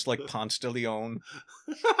out dressed like Ponce de Leon.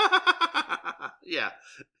 Yeah.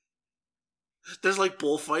 There's like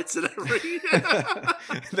bullfights and every...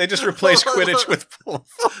 They just replace Quidditch with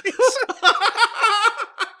bullfights.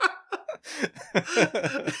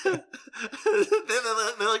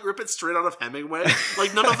 they like rip it straight out of Hemingway.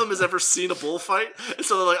 Like none of them has ever seen a bullfight, and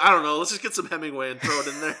so they're like, I don't know, let's just get some Hemingway and throw it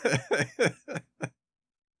in there.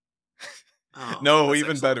 No,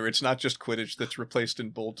 even excellent. Better. It's not just Quidditch that's replaced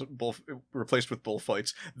replaced with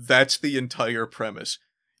bullfights. That's the entire premise.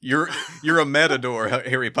 You're a matador,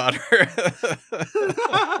 Harry Potter.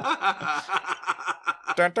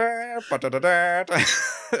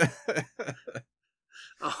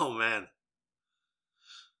 Oh man.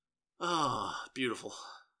 Oh, beautiful.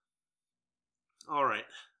 All right.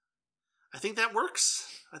 I think that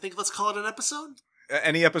works. I think let's call it an episode.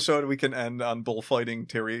 Any episode we can end on bullfighting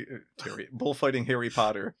bullfighting Harry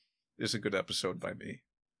Potter is a good episode by me.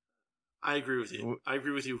 I agree with you. I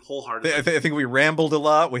agree with you wholeheartedly. I think we rambled a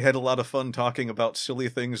lot. We had a lot of fun talking about silly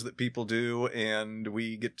things that people do, and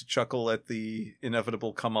we get to chuckle at the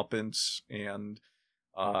inevitable comeuppance. And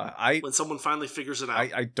when someone finally figures it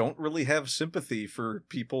out, I don't really have sympathy for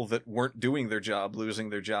people that weren't doing their job, losing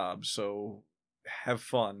their job. So have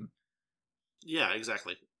fun. Yeah,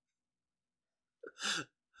 exactly.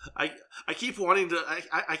 I keep wanting to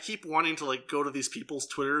I keep wanting to like go to these people's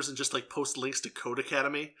Twitters and just like post links to Code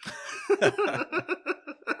Academy.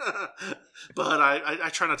 But I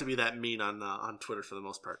try not to be that mean on Twitter for the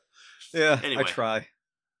most part. Yeah, anyway. I try.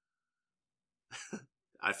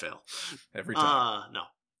 I fail every time. No.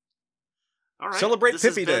 All right. Celebrate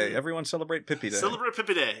Pippi Day. Everyone celebrate Pippi Day. Celebrate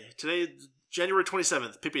Pippi Day. Today, January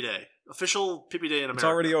 27th, Pippi Day. Official Pippi Day in America. It's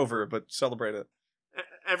already over, but celebrate it.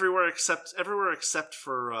 Everywhere except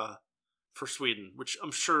for Sweden, which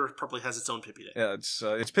I'm sure probably has its own Pippi Day. Yeah,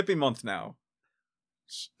 it's Pippi month now.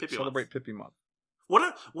 Celebrate month. Pippi month.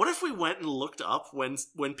 What if we went and looked up when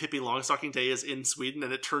Pippi Longstocking Day is in Sweden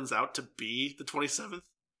and it turns out to be the 27th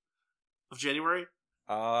of January?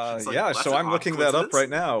 Yeah, so I'm looking that up right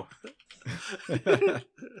now. Pippi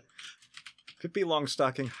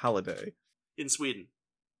Longstocking holiday in Sweden.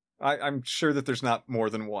 I'm sure that there's not more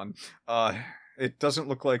than one. It doesn't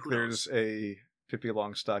look like there's a Pippi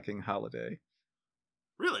Longstocking holiday.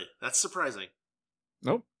 Really? That's surprising.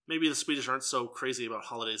 Nope. Maybe the Swedish aren't so crazy about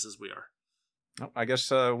holidays as we are. No, I guess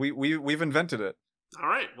we've invented it. All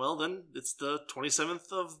right. Well, then it's the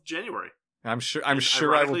 27th of January. I'm sure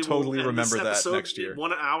I will totally remember that next year.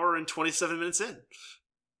 1 hour and 27 minutes in.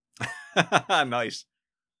 Nice.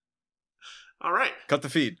 All right. Cut the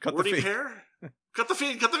feed. Wordy pair. Cut the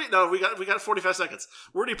feed. No, we got 45 seconds.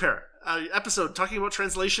 Wordy pair. Episode talking about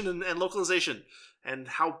translation and localization and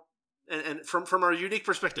how and from our unique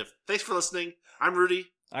perspective. Thanks for listening. I'm Rudy.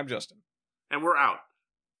 I'm Justin. And we're out.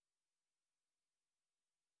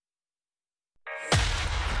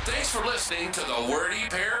 Thanks for listening to the Wordy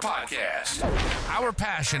Pair Podcast. Our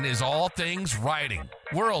passion is all things writing,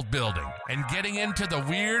 world building, and getting into the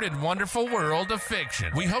weird and wonderful world of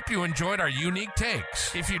fiction. We hope you enjoyed our unique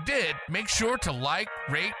takes. If you did, make sure to like,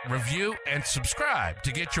 rate, review, and subscribe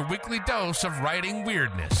to get your weekly dose of writing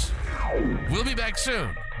weirdness. We'll be back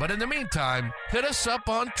soon, but in the meantime, hit us up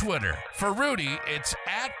on Twitter. For Rudy, it's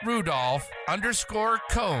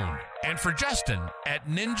 @Rudolph_Cone. And for Justin,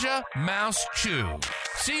 @Ninja Mouse Chew.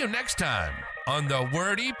 See you next time on the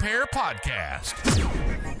Wordy Pair Podcast.